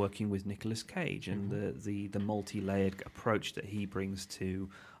working with Nicolas Cage and the multi-layered approach that he brings to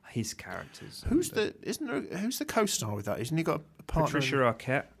his characters. Who's the co-star with that? Isn't he got a partner? Patricia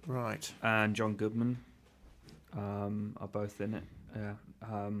Arquette, right, and John Goodman are both in it. Yeah,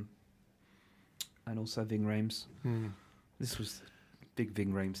 and also Ving Rhames. This was big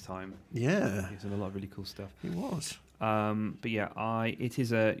Ving Rhames time. Yeah, he's done a lot of really cool stuff. He was. But yeah, it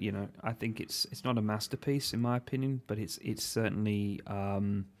is a, you know, I think it's not a masterpiece in my opinion, but it's certainly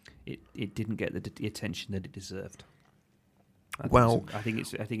it didn't get the attention that it deserved. I think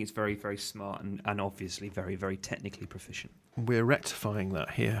it's very, very smart and obviously very, very technically proficient. We're rectifying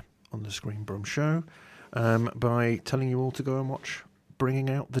that here on the Screen Brum Show by telling you all to go and watch Bringing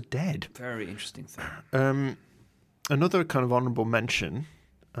Out the Dead. Very interesting thing. Another kind of honourable mention,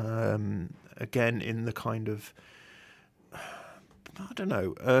 again in the kind of, I don't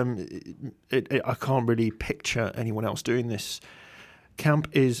know, I can't really picture anyone else doing this. Camp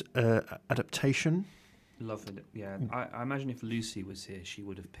is adaptation. Love it. Yeah, I imagine if Lucy was here, she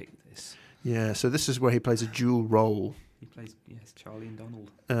would have picked this. Yeah, so this is where he plays a dual role. He plays, yes, Charlie and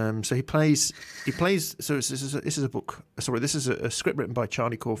Donald. So he plays. So this is a book. Sorry, this is a script written by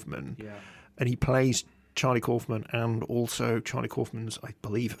Charlie Kaufman. Yeah, and he plays Charlie Kaufman and also Charlie Kaufman's, I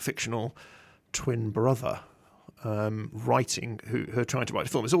believe, fictional twin brother, writing who are trying to write a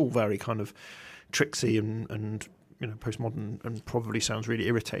film. It's all very kind of tricksy and you know, postmodern, and probably sounds really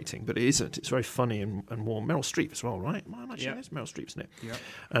irritating, but it isn't. It's very funny and warm. Meryl Streep as well, right? Am I imagining this? Meryl Streep's in it.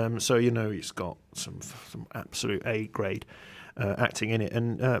 Yeah. So you know, it's got some absolute A grade acting in it,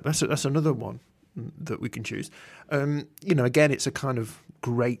 and that's another one that we can choose. You know, again, it's a kind of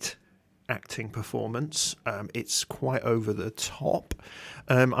great acting performance. It's quite over the top.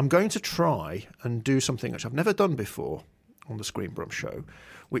 I'm going to try and do something which I've never done before on the Screen Brum Show,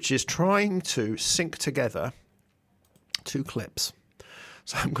 which is trying to sync together two clips.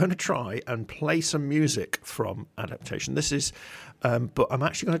 So I'm going to try and play some music from adaptation. This is, but I'm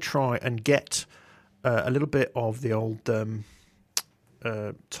actually going to try and get a little bit of the old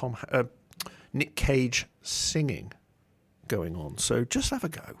Nick Cage singing going on. So just have a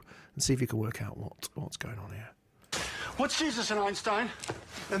go and see if you can work out what's going on here. What's Jesus and Einstein?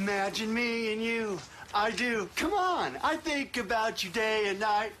 Imagine me and you. I do. Come on. I think about you day and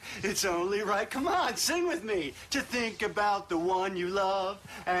night. It's only right. Come on, sing with me. To think about the one you love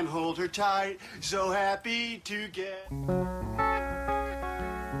and hold her tight. So happy to get.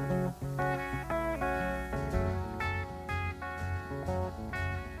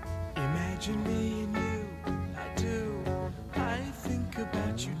 Imagine me and you. I do. I think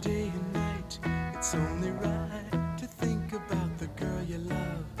about you day and night. It's only right to think about the girl you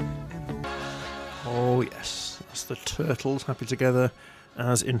love and the. Oh yes, that's the Turtles, Happy Together,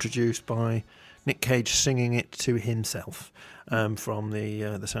 as introduced by Nick Cage singing it to himself from the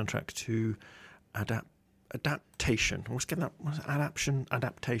soundtrack to Adaptation. I was getting that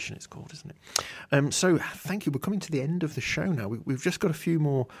Adaptation. It's called, isn't it? So thank you. We're coming to the end of the show now. We've just got a few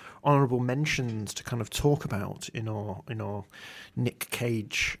more honourable mentions to kind of talk about in our Nick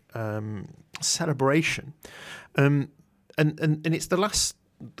Cage celebration, and it's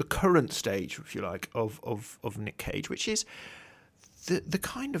the current stage, if you like, of Nick Cage, which is the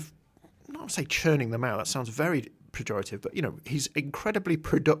kind of, not to say churning them out, that sounds very pejorative, but you know, he's incredibly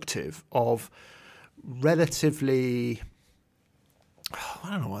productive of relatively, I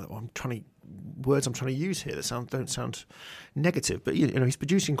don't know what words I'm trying to use here that don't sound negative, but you know, he's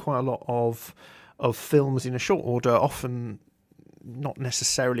producing quite a lot of films in a short order, often not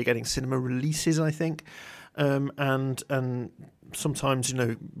necessarily getting cinema releases, I think. And sometimes, you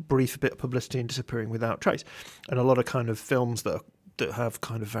know, brief bit of publicity and disappearing without trace, and a lot of kind of films that have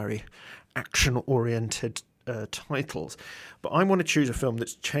kind of very action-oriented titles. But I want to choose a film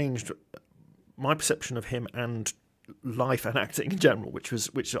that's changed my perception of him and life and acting in general, which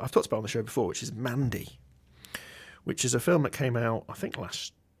I've talked about on the show before, which is Mandy, which is a film that came out I think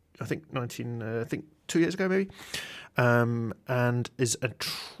 2 years ago maybe, and is a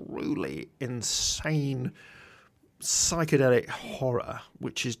truly insane psychedelic horror,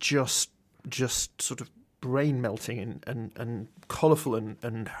 which is just sort of brain melting and colourful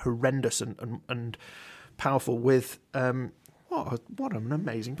and horrendous and powerful with what an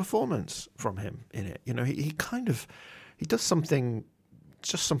amazing performance from him in it. You know, he does something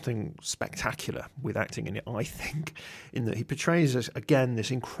spectacular with acting in it, I think, in that he portrays again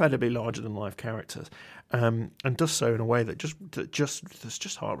this incredibly larger than life character, and does so in a way that's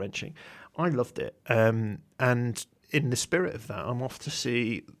just heart wrenching. I loved it, and in the spirit of that, I'm off to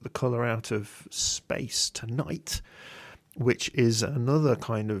see The Colour Out of Space tonight, which is another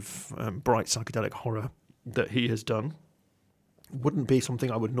kind of bright psychedelic horror that he has done. Wouldn't be something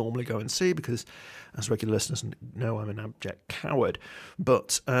I would normally go and see because, as regular listeners know, I'm an abject coward.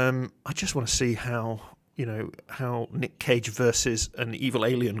 But I just want to see how Nick Cage versus an evil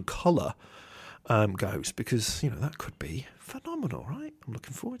alien colour goes, because that could be phenomenal, right? I'm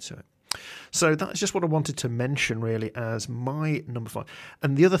looking forward to it. So that's just what I wanted to mention, really, as my number 5.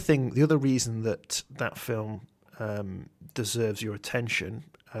 And the other reason that film deserves your attention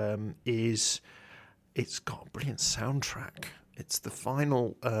is it's got a brilliant soundtrack. It's the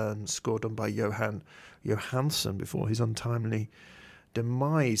final score done by Jóhann Jóhannsson before his untimely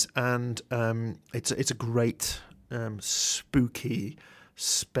demise, and it's a great spooky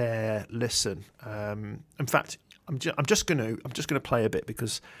spare listen. In fact, I'm just gonna play a bit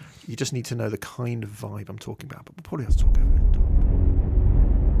because you just need to know the kind of vibe I'm talking about. But we'll probably have to talk over it.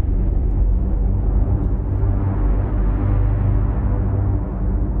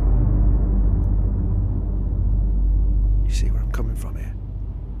 You see where I'm coming from here?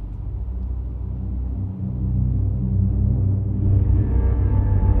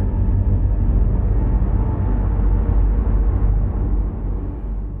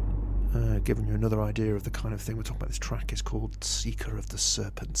 Giving you another idea of the kind of thing we're talking about. This track is called Seeker of the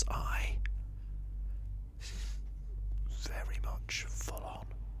Serpent's Eye. Very much full on.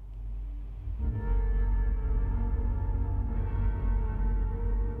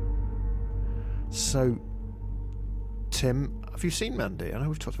 So, Tim, have you seen Mandy? I know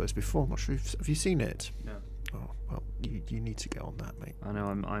we've talked about this before. I'm not sure. Have you seen it? No. Oh well, you need to get on that, mate. I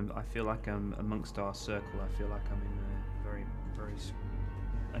know. I feel like I'm amongst our circle. I feel like I'm in a very, very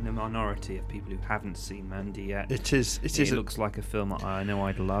in a minority of people who haven't seen Mandy yet. It looks like a film I know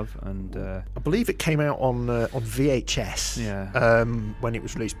I'd love, and I believe it came out on VHS. Yeah. When it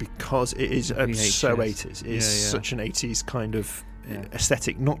was released, because it is so 80s. It is such an 80s kind of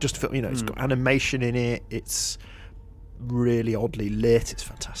aesthetic. Not just film. It's got animation in it. It's really oddly lit. It's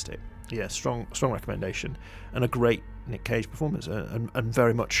fantastic. Yeah, strong recommendation, and a great Nick Cage performance, and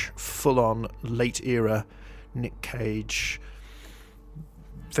very much full on late era Nick Cage.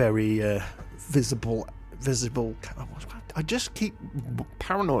 Very visible. I just keep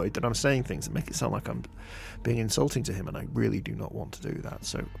paranoid that I'm saying things that make it sound like I'm being insulting to him, and I really do not want to do that.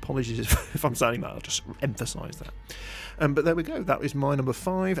 So apologies if I'm saying that. I'll just emphasise that. But there we go. That is my number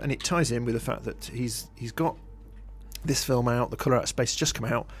 5, and it ties in with the fact that he's got this film out. The Colour Out of Space has just come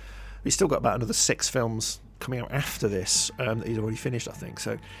out. He's still got about another 6 films coming out after this that he's already finished, I think.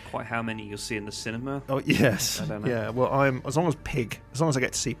 So quite how many you'll see in the cinema? Oh yes, I don't know. Yeah. Well, I'm as long as I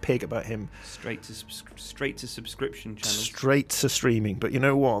get to see Pig about him, straight to subscription channels, straight to streaming. But you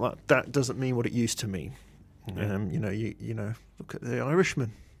know what? That doesn't mean what it used to mean. Yeah. Look at The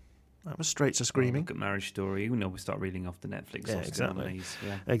Irishman. That was straight to streaming. Look at Marriage Story. We start reeling off the Netflix. Yeah, exactly.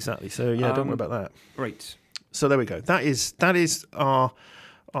 Yeah. Exactly. So don't worry about that. Right. So there we go. That is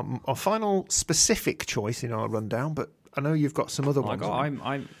our final specific choice in our rundown, but I know you've got some other ones.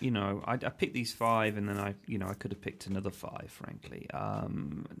 I picked these 5, and then I could have picked another 5, frankly.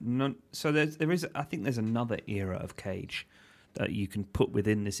 So I think there's another era of Cage that you can put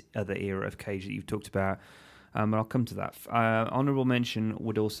within this other era of Cage that you've talked about. But I'll come to that. Honourable mention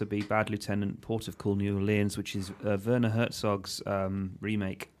would also be Bad Lieutenant, Port of Call, New Orleans, which is Werner Herzog's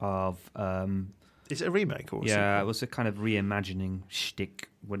remake of. Is it a remake or? Yeah, it was a kind of reimagining shtick,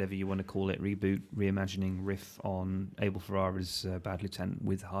 whatever you want to call it, reboot, reimagining riff on Abel Ferrara's Bad Lieutenant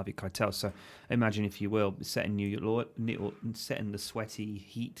with Harvey Keitel. So imagine, if you will, set in New York, set in the sweaty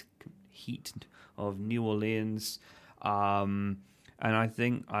heat of New Orleans, and I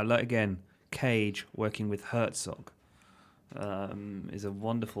think again, Cage working with Herzog is a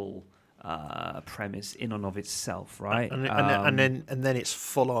wonderful premise in and of itself, right? And then it's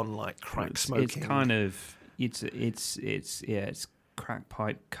full on like crack smoking. It's kind of it's crack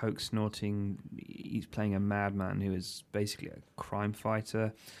pipe, coke snorting. He's playing a madman who is basically a crime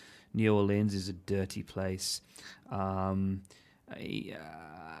fighter. New Orleans is a dirty place, only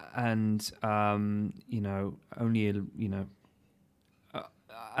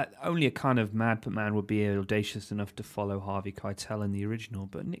only a kind of mad man would be audacious enough to follow Harvey Keitel in the original,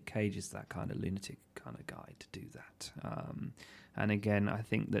 but Nick Cage is that kind of lunatic kind of guy to do that. And again, I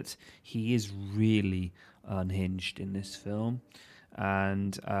think that he is really unhinged in this film,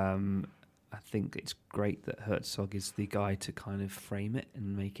 and I think it's great that Herzog is the guy to kind of frame it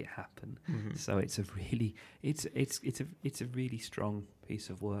and make it happen. Mhm. So it's a really it's a really strong piece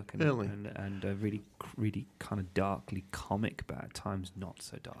of work, and Really? and a really kind of darkly comic, but at times not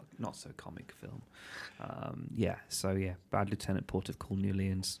so dark, not so comic film. Bad Lieutenant Port of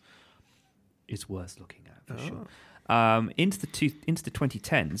Cornelians is worth looking at for sure. Into the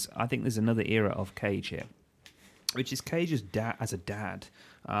 2010s, I think there's another era of Cage here, which is Cage's dad as a dad.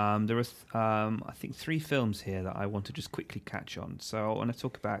 There are, I think, 3 films here that I want to just quickly catch on. So I want to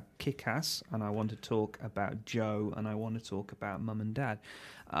talk about Kick-Ass, and I want to talk about Joe, and I want to talk about Mum and Dad.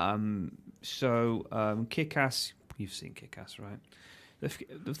 Kick-Ass, you've seen Kick-Ass, right?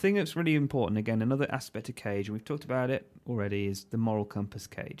 The thing that's really important, again, another aspect of Cage, and we've talked about it already, is the moral compass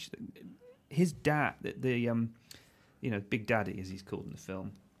Cage. His dad, Big Daddy, as he's called in the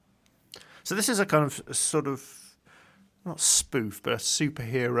film. So this is a kind of sort of, not spoof, but a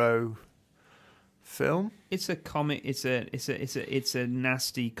superhero film. It's a comic. It's a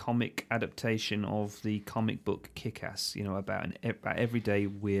nasty comic adaptation of the comic book Kick-Ass. About everyday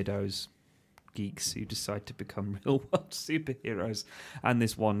weirdos, geeks who decide to become real world superheroes, and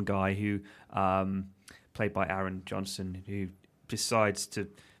this one guy who, played by Aaron Johnson, who decides to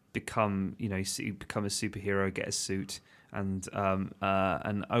become a superhero, get a suit, and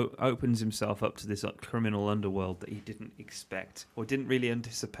opens himself up to this criminal underworld that he didn't expect or didn't really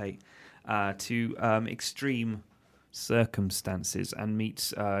anticipate, to extreme circumstances, and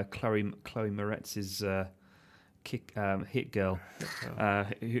meets Chloe Moretz's hit girl,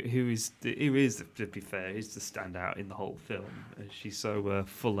 who is, to be fair, is the standout in the whole film. She's so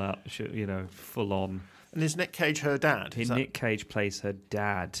full on. And is Nick Cage her dad? Nick Cage plays her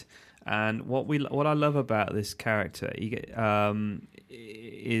dad. And what I love about this character is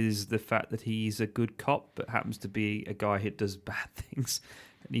the fact that he's a good cop, but happens to be a guy who does bad things,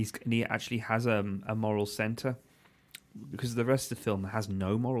 and he actually has a moral center, because the rest of the film has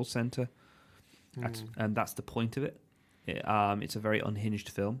no moral center, and that's the point of it. It's a very unhinged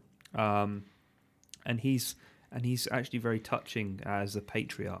film, and he's actually very touching as a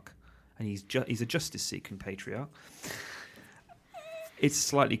patriarch, and he's a justice-seeking patriarch. It's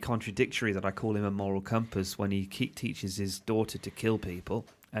slightly contradictory that I call him a moral compass when he teaches his daughter to kill people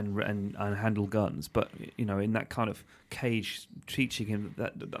and handle guns, but in that kind of Cage teaching him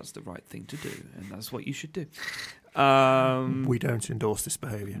that's the right thing to do, and that's what you should do. We don't endorse this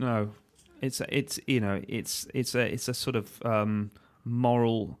behaviour. No, it's a sort of a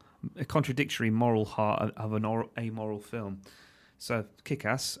contradictory moral heart of an amoral film. So,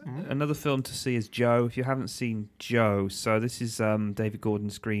 Kick-Ass. Mm-hmm. Another film to see is Joe. If you haven't seen Joe, so this is David Gordon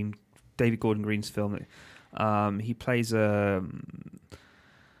Green's film. He plays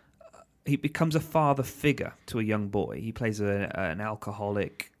he becomes a father figure to a young boy. He plays an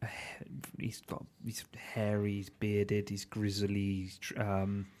alcoholic. He's hairy, he's bearded, he's grizzly,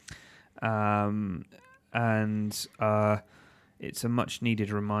 and it's a much needed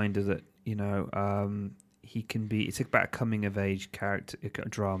reminder that he can be. It's about a coming of age character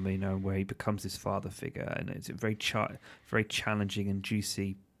drama, where he becomes this father figure, and it's a very very challenging and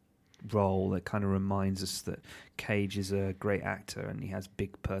juicy role that kind of reminds us that Cage is a great actor and he has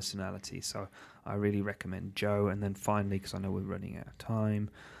big personality. So I really recommend Joe. And then finally, because I know we're running out of time,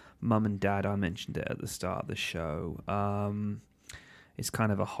 Mum and Dad. I mentioned it at the start of the show. It's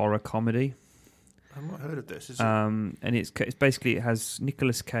kind of a horror comedy. I've not heard of this. Is it? And it's basically, it has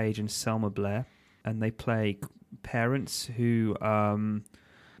Nicolas Cage and Selma Blair, and they play parents who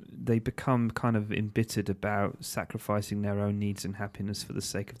they become kind of embittered about sacrificing their own needs and happiness for the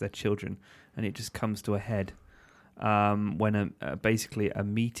sake of their children, and it just comes to a head when basically a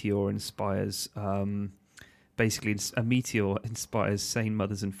meteor inspires sane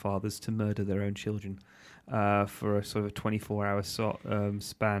mothers and fathers to murder their own children for a sort of 24-hour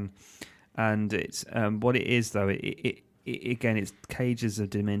span. And it's what it is, though. It again, it's Cage as a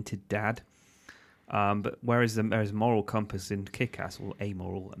demented dad. But whereas moral compass in Kick-Ass, or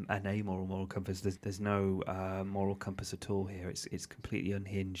an amoral moral compass, there's no moral compass at all here. It's completely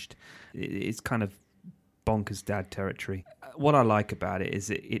unhinged. It's kind of bonkers dad territory. What I like about it is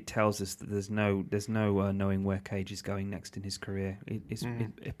it tells us that there's no knowing where Cage is going next in his career. It's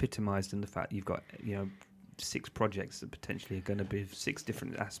epitomised in the fact you've got 6 projects that potentially are going to be 6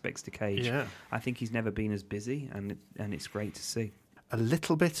 different aspects to Cage. Yeah. I think he's never been as busy, and it's great to see. a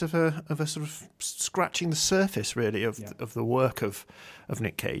little bit of a sort of scratching the surface, really, of the work of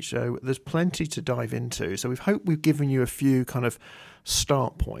Nick Cage. So there's plenty to dive into. So we've given you a few kind of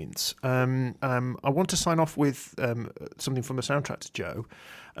start points. I want to sign off with something from the soundtrack to Joe,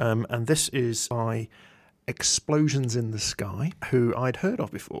 and this is by Explosions in the Sky, who I'd heard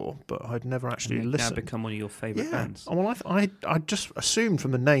of before, but I'd never actually listened. Now become one of your favourite bands. Well, I just assumed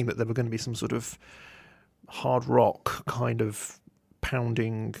from the name that there were going to be some sort of hard rock kind of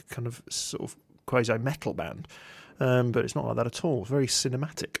pounding kind of sort of quasi metal band, but it's not like that at all. It's very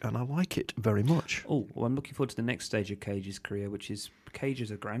cinematic, and I like it very much. Oh, well, I'm looking forward to the next stage of Cage's career, which is Cage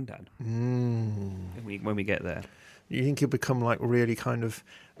as a granddad. When we get there, you think he'll become like really kind of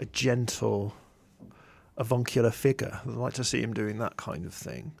a gentle, avuncular figure? I'd like to see him doing that kind of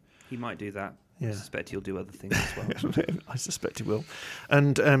thing. He might do that. Yeah. I suspect he'll do other things as well. I suspect he will.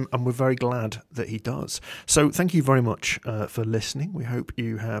 And we're very glad that he does. So thank you very much for listening. We hope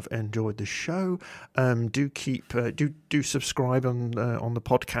you have enjoyed the show. Do keep do subscribe on the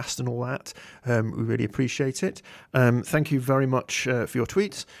podcast and all that. We really appreciate it. Thank you very much for your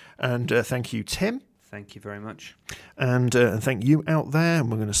tweets. And thank you, Tim. Thank you very much. And thank you out there.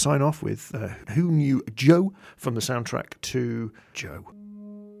 And we're going to sign off with Who Knew Joe from the soundtrack to Joe.